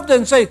 the wife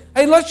doesn't say,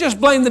 hey, let's just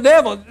blame the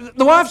devil.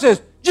 The wife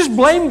says, just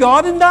blame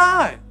God and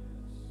die.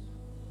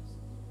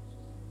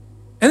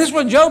 And this is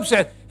what Job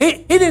said.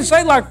 He didn't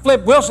say like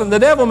Flip Wilson, the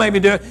devil made me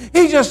do it.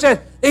 He just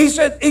said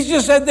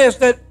this,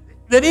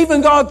 that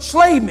even God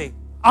slayed me,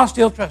 I'll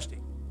still trust him.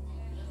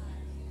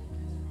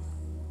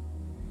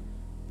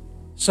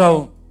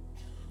 So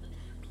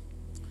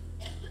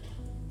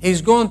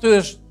he's going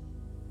through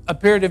a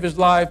period of his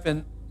life,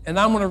 and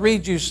I'm going to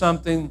read you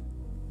something,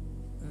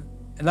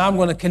 and I'm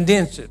going to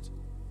condense it.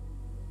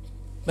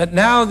 But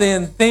now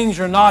then, things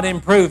are not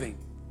improving.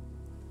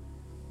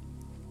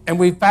 And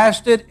we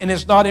fasted, and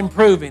it's not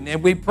improving.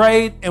 And we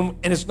prayed, and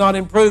it's not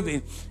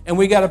improving. And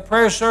we got a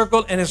prayer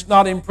circle, and it's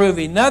not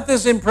improving.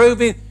 Nothing's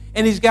improving.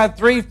 And he's got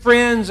 3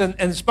 friends,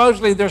 and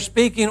supposedly they're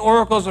speaking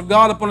oracles of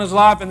God upon his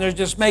life, and they're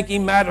just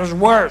making matters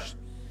worse.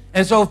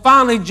 And so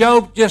finally,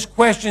 Job just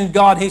questioned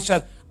God. He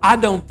said, I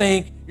don't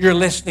think you're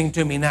listening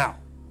to me now.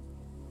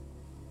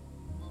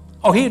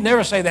 Oh, he'd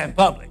never say that in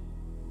public.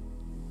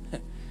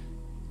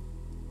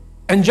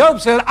 And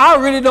Job said, I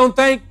really don't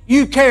think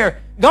you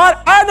care.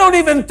 God, I don't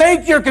even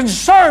think you're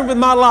concerned with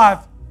my life.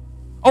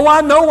 Oh,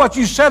 I know what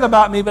you said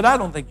about me, but I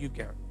don't think you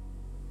care.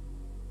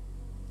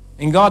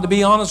 And God, to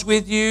be honest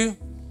with you,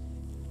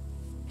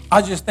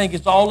 I just think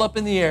it's all up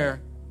in the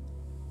air.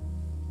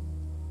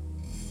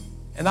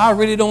 And I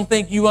really don't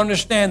think you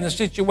understand the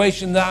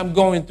situation that I'm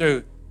going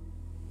through.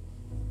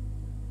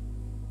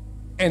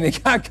 And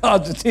it got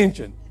God's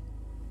attention.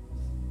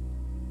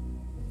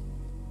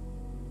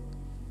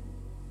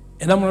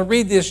 And I'm going to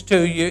read this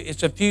to you.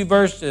 It's a few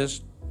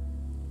verses.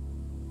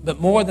 But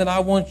more than I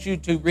want you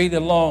to read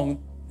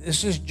along,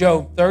 this is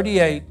Job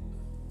 38.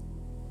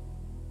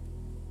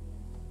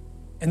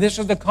 And this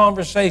is the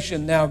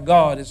conversation now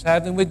God is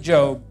having with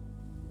Job.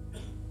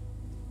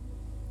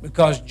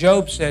 Because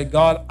Job said,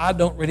 God, I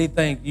don't really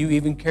think you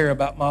even care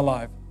about my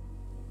life.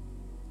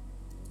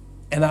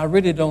 And I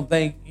really don't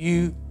think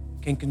you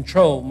can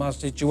control my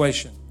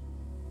situation.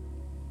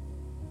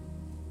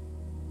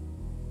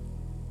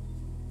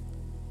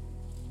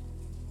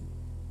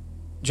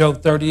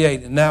 Job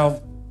 38. And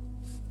now,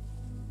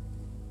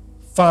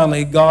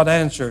 finally, God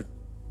answered.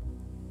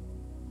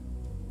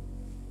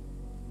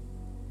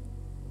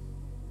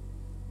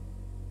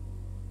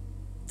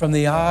 From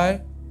the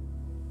eye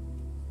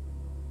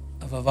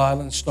of a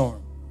violent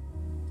storm.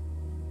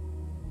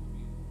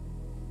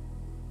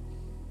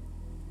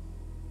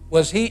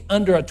 Was he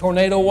under a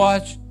tornado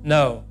watch?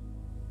 No.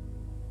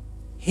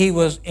 He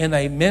was in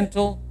a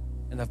mental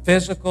and a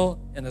physical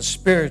and a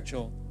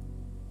spiritual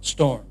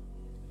storm.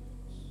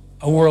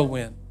 A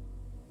whirlwind.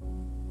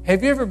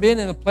 Have you ever been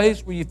in a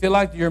place where you feel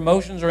like your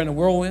emotions are in a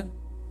whirlwind?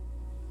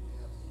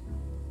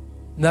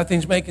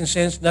 Nothing's making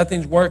sense.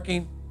 Nothing's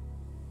working.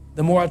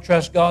 The more I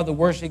trust God, the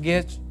worse it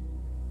gets.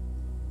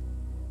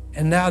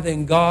 And now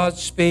then God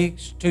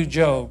speaks to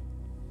Job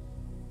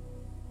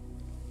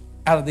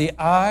out of the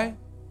eye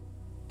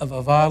of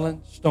a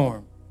violent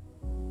storm.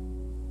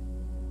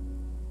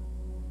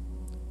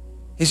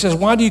 He says,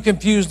 why do you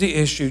confuse the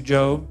issue,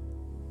 Job?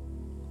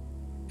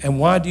 And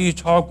why do you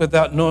talk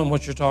without knowing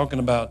what you're talking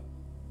about?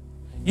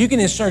 You can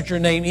insert your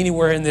name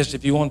anywhere in this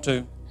if you want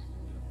to.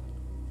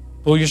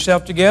 Pull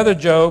yourself together,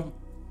 Job.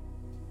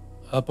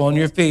 Up on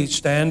your feet,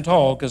 stand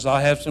tall, because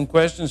I have some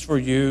questions for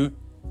you,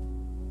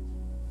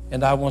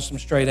 and I want some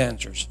straight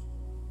answers.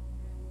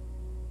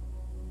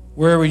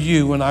 Where were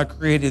you when I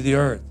created the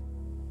earth?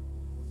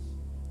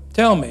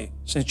 Tell me,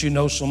 since you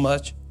know so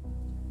much.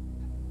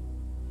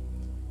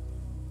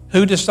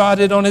 Who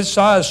decided on its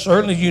size?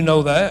 Certainly you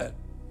know that.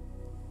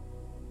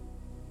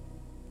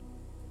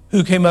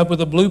 Who came up with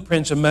the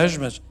blueprints and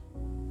measurements?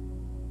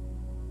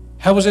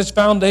 How was its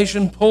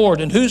foundation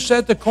poured? And who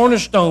set the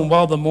cornerstone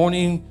while the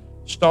morning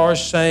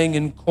stars sang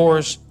in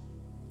chorus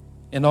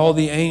and all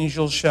the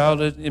angels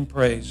shouted in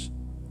praise?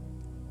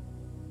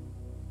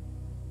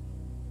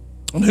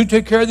 And who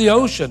took care of the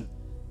ocean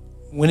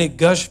when it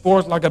gushed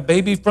forth like a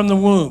baby from the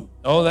womb?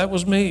 Oh, that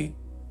was me.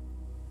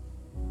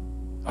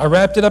 I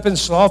wrapped it up in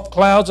soft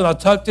clouds and I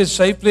tucked it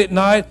safely at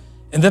night,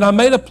 and then I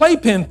made a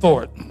playpen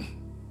for it.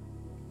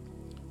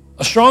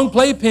 A strong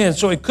playpen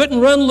so it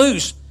couldn't run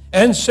loose,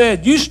 and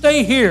said, you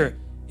stay here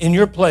in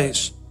your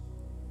place.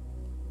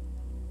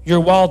 Your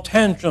wild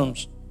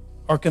tantrums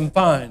are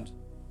confined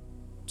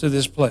to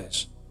this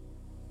place.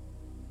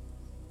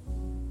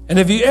 And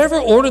have you ever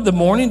ordered the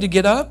morning to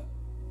get up?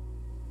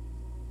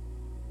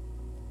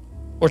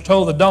 Or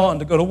told the dawn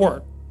to go to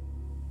work?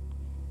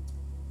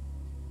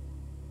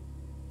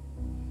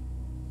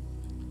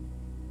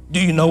 Do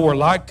you know where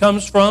light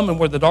comes from and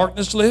where the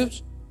darkness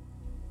lives?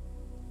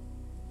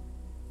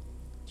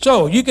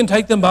 So you can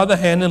take them by the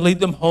hand and lead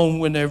them home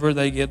whenever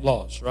they get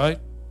lost, right?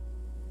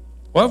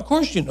 Well, of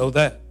course you know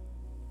that.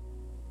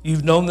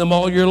 You've known them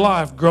all your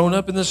life, grown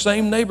up in the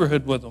same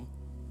neighborhood with them.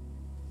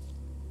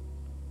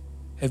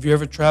 Have you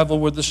ever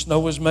traveled where the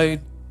snow is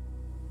made?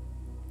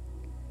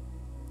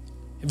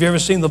 Have you ever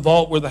seen the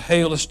vault where the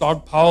hail is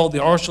stockpiled,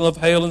 the arsenal of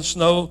hail and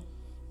snow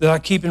that I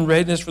keep in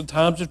readiness for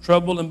times of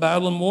trouble and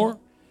battle and war?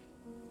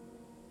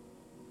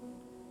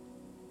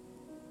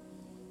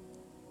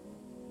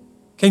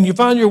 Can you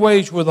find your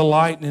ways where the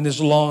lightning is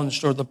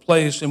launched or the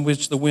place in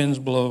which the winds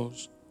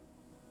blows?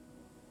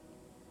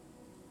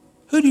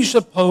 Who do you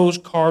suppose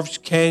carves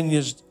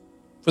canyons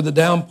for the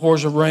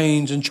downpours of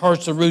rains and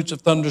charts the routes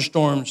of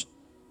thunderstorms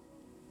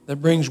that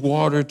brings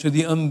water to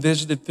the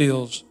unvisited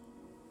fields,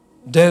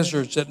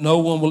 deserts that no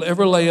one will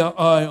ever lay an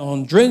eye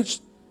on,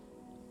 drenched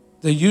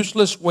the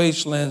useless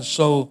wastelands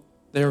so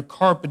they are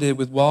carpeted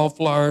with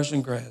wildflowers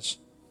and grass?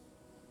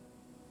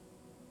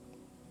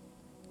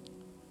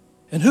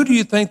 And who do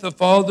you think the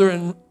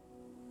father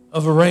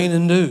of rain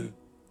and dew?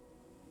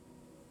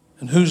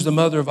 And who's the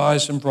mother of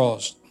ice and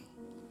frost?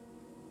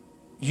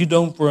 You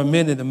don't for a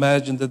minute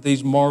imagine that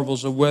these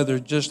marvels of weather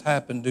just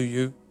happened, do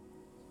you?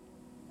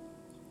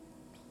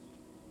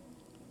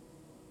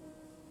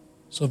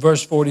 So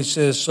verse 40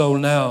 says, so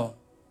now,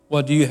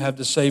 what do you have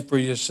to say for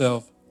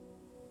yourself?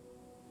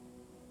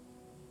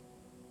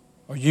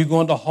 Are you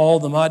going to haul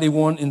the mighty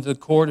one into the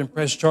court and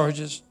press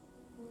charges?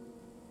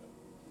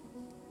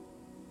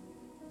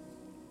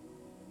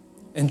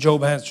 And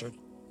Job answered,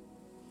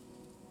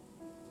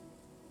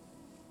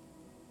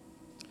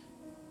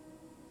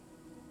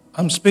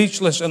 I'm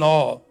speechless in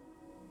awe.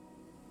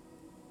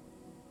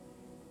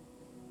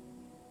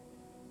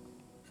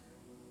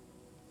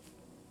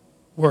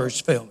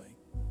 Words fail me.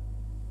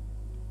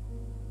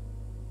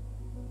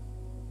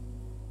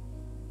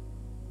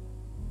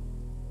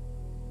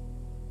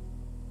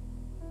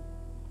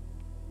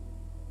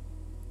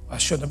 I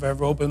shouldn't have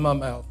ever opened my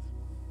mouth.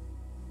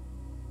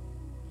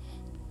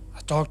 I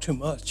talk too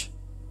much.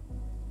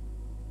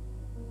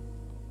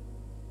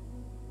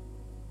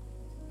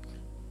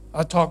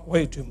 I talk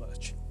way too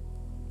much.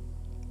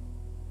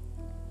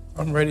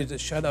 I'm ready to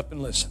shut up and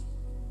listen.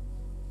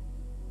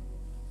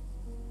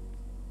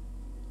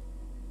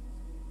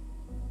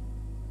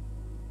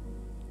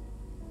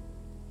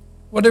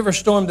 Whatever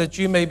storm that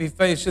you may be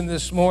facing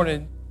this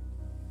morning,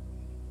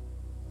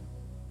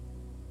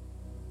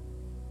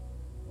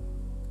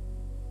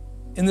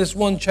 in this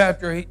one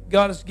chapter,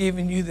 God has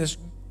given you this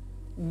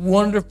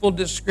wonderful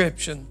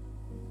description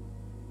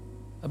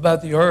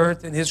about the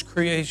earth and His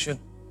creation.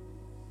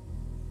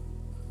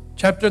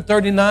 Chapter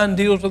 39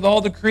 deals with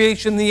all the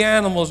creation, the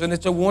animals, and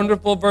it's a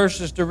wonderful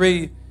verses to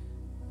read.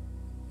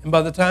 And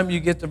by the time you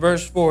get to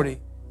verse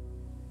 40,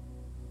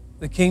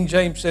 the King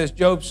James says,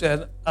 Job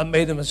said, I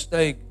made a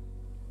mistake.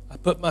 I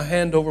put my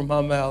hand over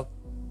my mouth.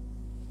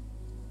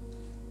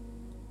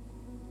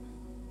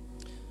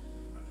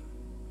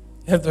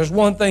 If there's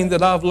one thing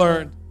that I've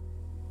learned,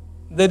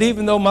 that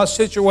even though my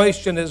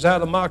situation is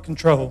out of my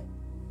control,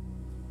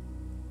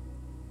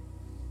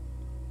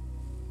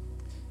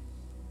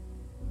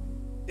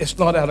 it's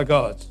not out of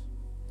God's.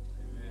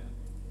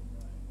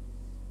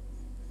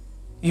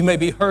 You may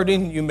be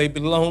hurting, you may be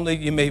lonely,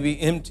 you may be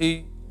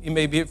empty, you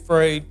may be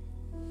afraid,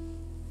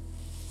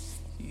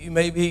 you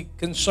may be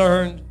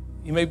concerned,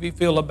 you may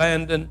feel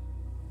abandoned,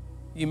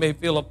 you may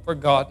feel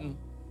forgotten.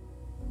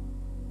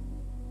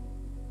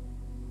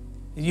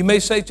 You may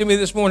say to me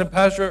this morning,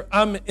 Pastor,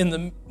 I'm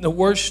in the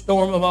worst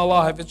storm of my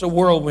life. It's a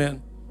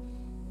whirlwind.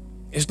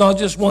 It's not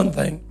just one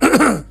thing.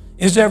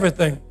 It's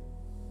everything.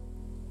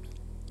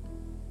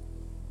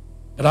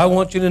 But I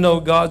want you to know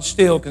God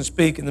still can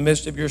speak in the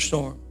midst of your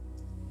storm.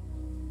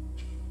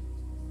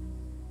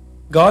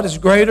 God is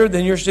greater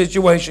than your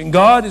situation.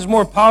 God is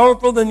more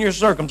powerful than your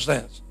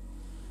circumstance.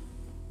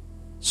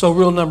 So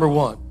rule number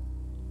one.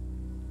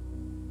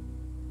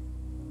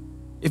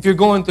 If you're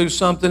going through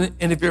something,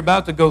 and if you're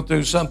about to go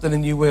through something,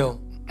 and you will,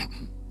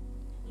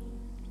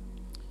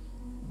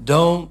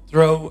 don't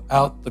throw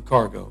out the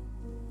cargo.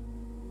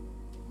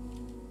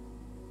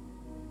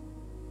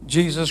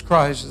 Jesus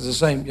Christ is the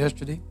same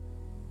yesterday,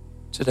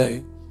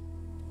 today,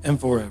 and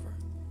forever.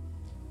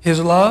 His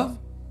love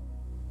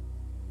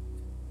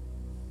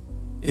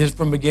is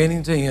from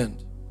beginning to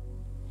end.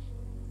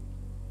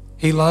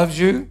 He loves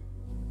you.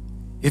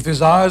 If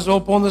His eyes are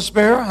upon the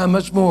sparrow, how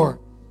much more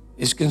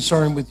is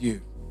concerned with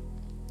you?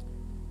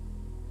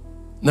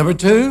 Number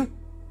two,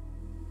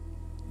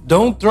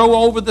 don't throw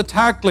over the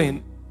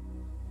tackling.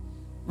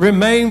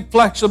 Remain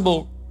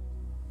flexible.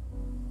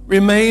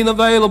 Remain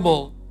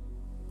available.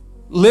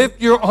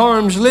 Lift your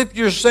arms, lift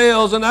your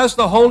sails, and ask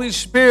the Holy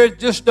Spirit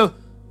just to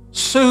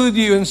soothe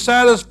you and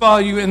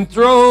satisfy you and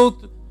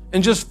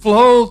just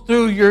flow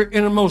through your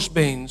innermost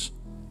beings.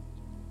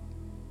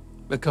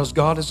 Because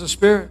God is a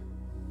spirit.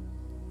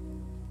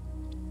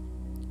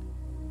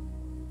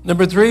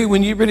 Number three,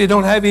 when you really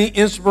don't have any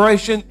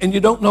inspiration and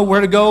you don't know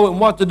where to go and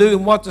what to do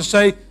and what to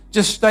say,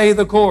 just stay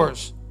the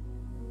course.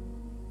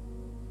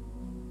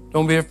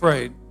 Don't be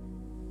afraid.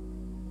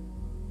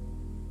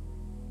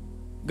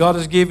 God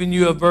has given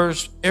you a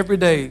verse every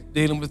day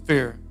dealing with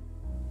fear.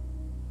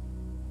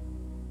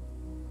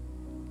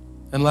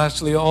 And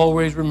lastly,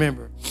 always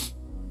remember,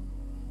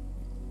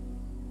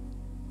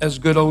 as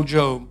good old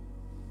Job,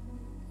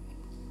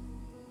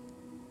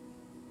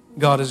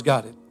 God has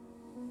got it.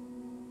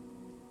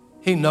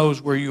 He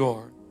knows where you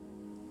are.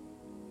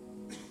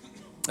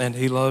 And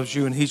He loves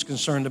you, and He's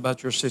concerned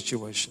about your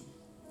situation.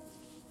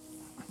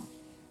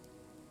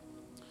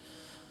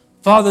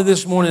 Father,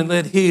 this morning,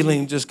 let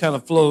healing just kind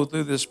of flow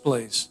through this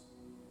place.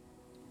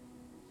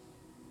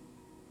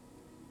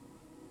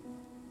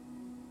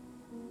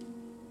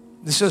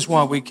 This is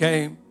why we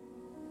came.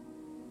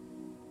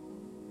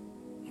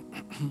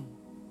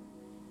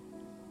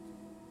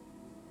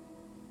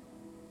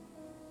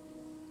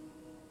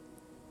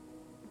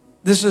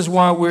 This is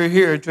why we're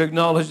here, to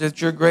acknowledge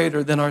that you're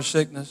greater than our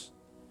sickness.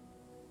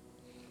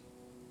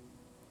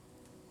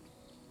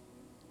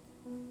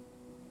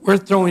 We're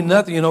throwing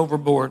nothing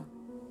overboard.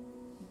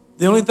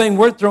 The only thing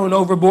we're throwing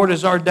overboard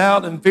is our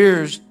doubt and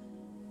fears.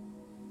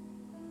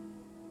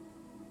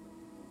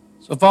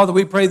 So, Father,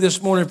 we pray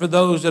this morning for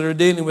those that are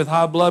dealing with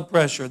high blood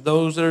pressure,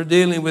 those that are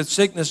dealing with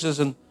sicknesses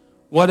and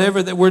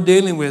whatever that we're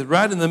dealing with,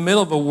 right in the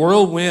middle of a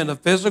whirlwind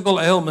of physical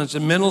ailments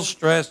and mental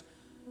stress.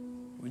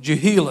 Would you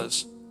heal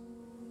us?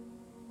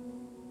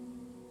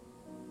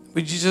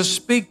 Would you just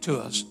speak to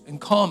us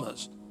and calm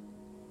us?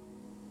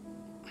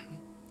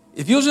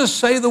 If you'll just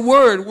say the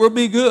word, we'll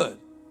be good.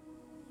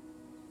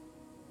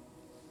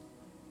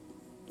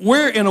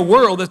 We're in a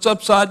world that's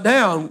upside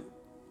down.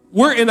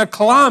 We're in a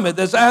climate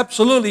that's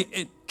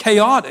absolutely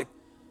chaotic.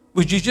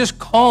 Would you just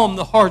calm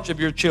the hearts of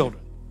your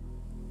children?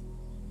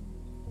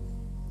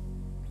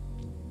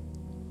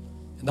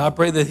 And I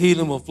pray that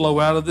healing will flow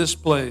out of this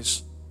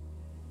place.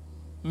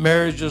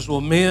 Marriages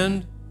will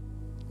mend.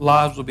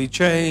 Lives will be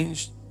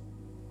changed.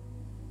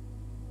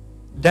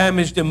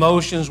 Damaged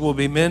emotions will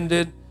be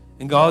mended.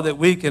 And God, that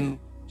we can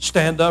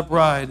stand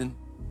upright and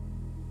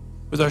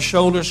with our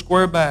shoulders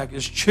square back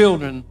as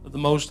children of the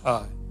Most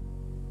High.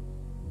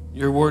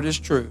 Your word is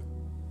true.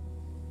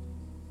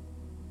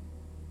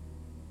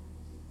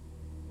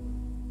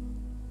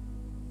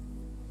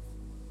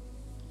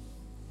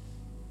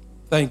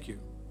 Thank you.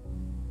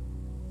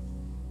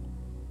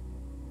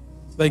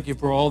 Thank you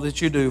for all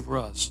that you do for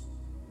us.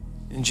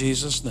 In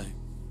Jesus' name.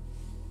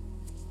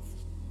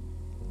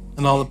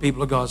 And all the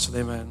people of God said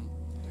amen.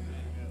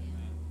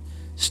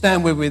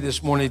 Stand with me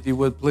this morning if you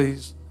would,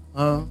 please.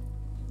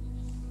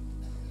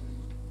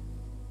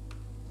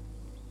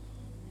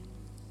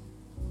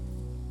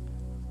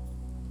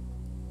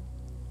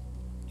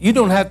 You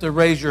don't have to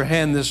raise your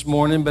hand this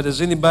morning, but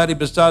is anybody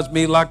besides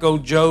me, like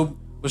old Job,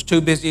 was too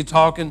busy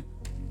talking?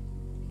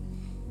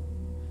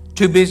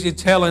 Too busy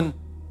telling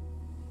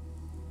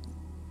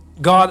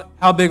God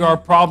how big our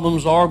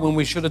problems are when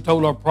we should have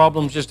told our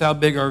problems just how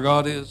big our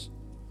God is?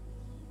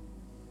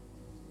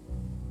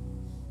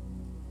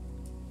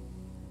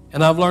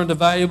 And I've learned a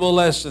valuable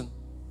lesson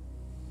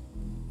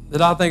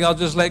that I think I'll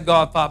just let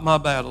God fight my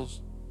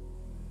battles.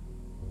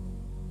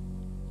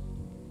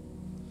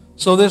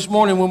 So this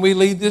morning when we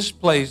leave this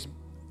place,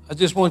 I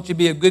just want you to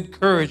be of good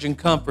courage and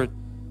comfort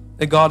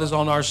that God is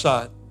on our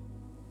side.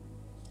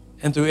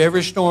 And through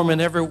every storm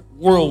and every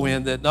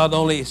whirlwind, that not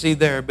only is He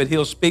there, but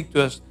He'll speak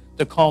to us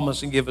to calm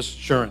us and give us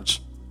assurance.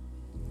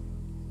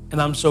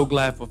 And I'm so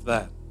glad for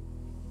that.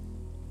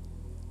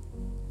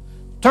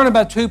 Turn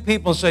about two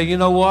people and say, you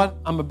know what?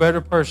 I'm a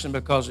better person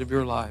because of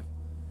your life.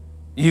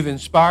 You've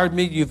inspired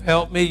me. You've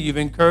helped me. You've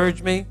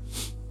encouraged me.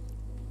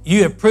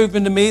 You have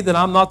proven to me that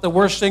I'm not the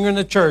worst singer in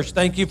the church.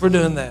 Thank you for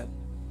doing that.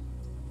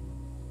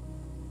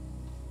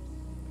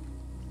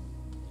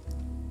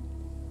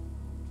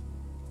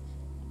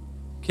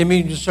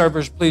 Communion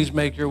servers, please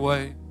make your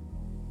way.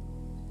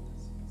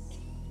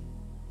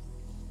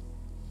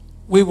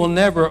 We will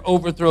never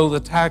overthrow the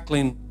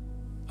tackling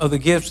of the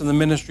gifts and the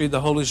ministry of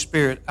the Holy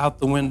Spirit out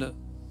the window.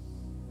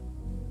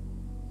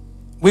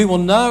 We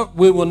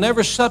will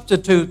never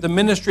substitute the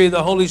ministry of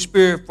the Holy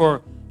Spirit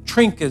for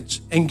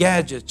trinkets and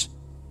gadgets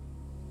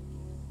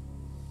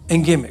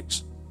and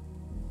gimmicks.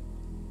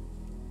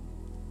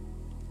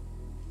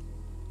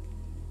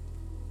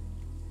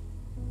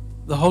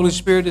 The Holy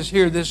Spirit is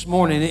here this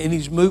morning, and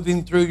He's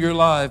moving through your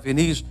life, and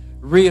He's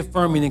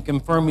reaffirming and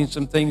confirming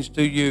some things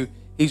to you.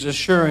 He's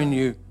assuring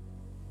you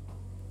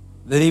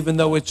that even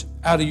though it's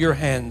out of your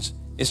hands,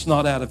 it's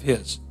not out of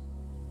His.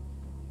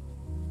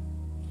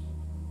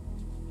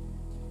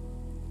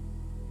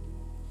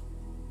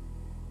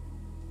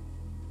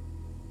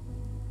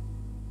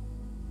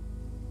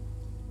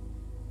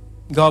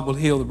 God will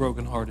heal the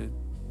brokenhearted.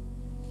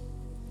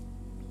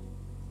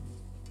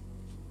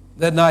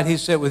 That night He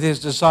sat with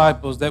His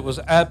disciples that was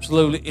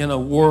absolutely in a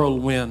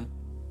whirlwind.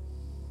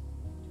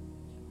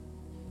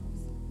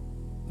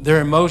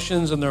 Their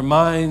emotions and their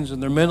minds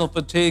and their mental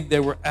fatigue, they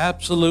were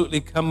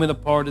absolutely coming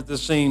apart at the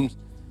seams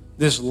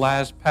this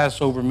last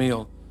Passover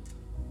meal.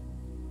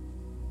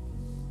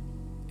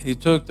 He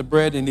took the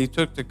bread and He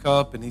took the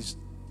cup and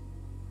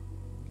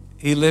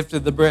He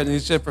lifted the bread and He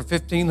said, for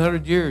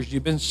 1,500 years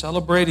you've been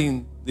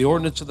celebrating the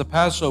ordinance of the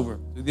Passover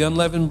through the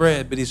unleavened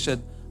bread. But He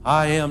said,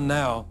 I am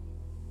now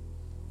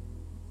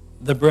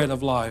the bread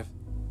of life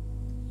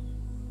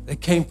that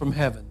came from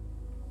heaven.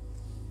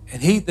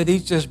 And he that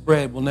eats this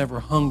bread will never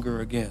hunger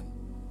again.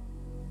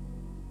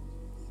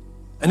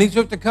 And He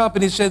took the cup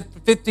and He said, for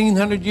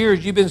 1,500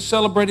 years you've been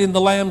celebrating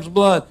the Lamb's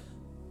blood.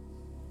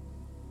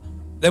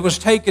 that was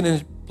taken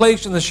and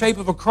placed in the shape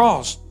of a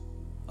cross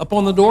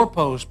upon the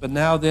doorpost. But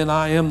now then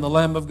I am the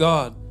Lamb of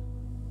God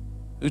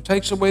who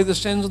takes away the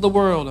sins of the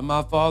world, and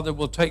my Father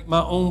will take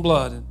my own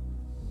blood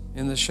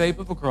in the shape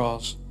of a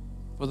cross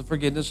for the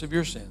forgiveness of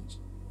your sins.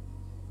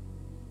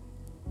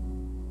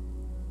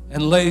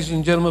 And ladies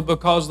and gentlemen,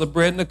 because of the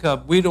bread and the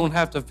cup, we don't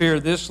have to fear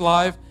this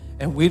life,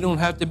 and we don't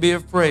have to be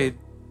afraid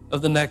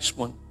of the next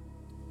one.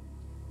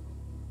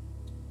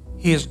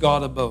 He is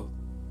God of both.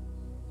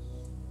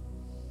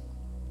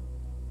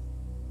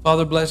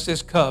 Father, bless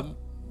this cup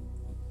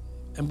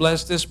and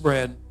bless this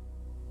bread.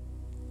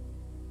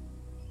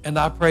 And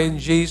I pray in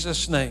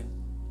Jesus' name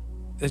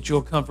that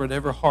you'll comfort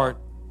every heart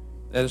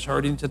that is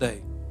hurting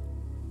today.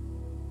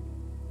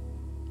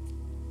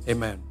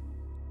 Amen.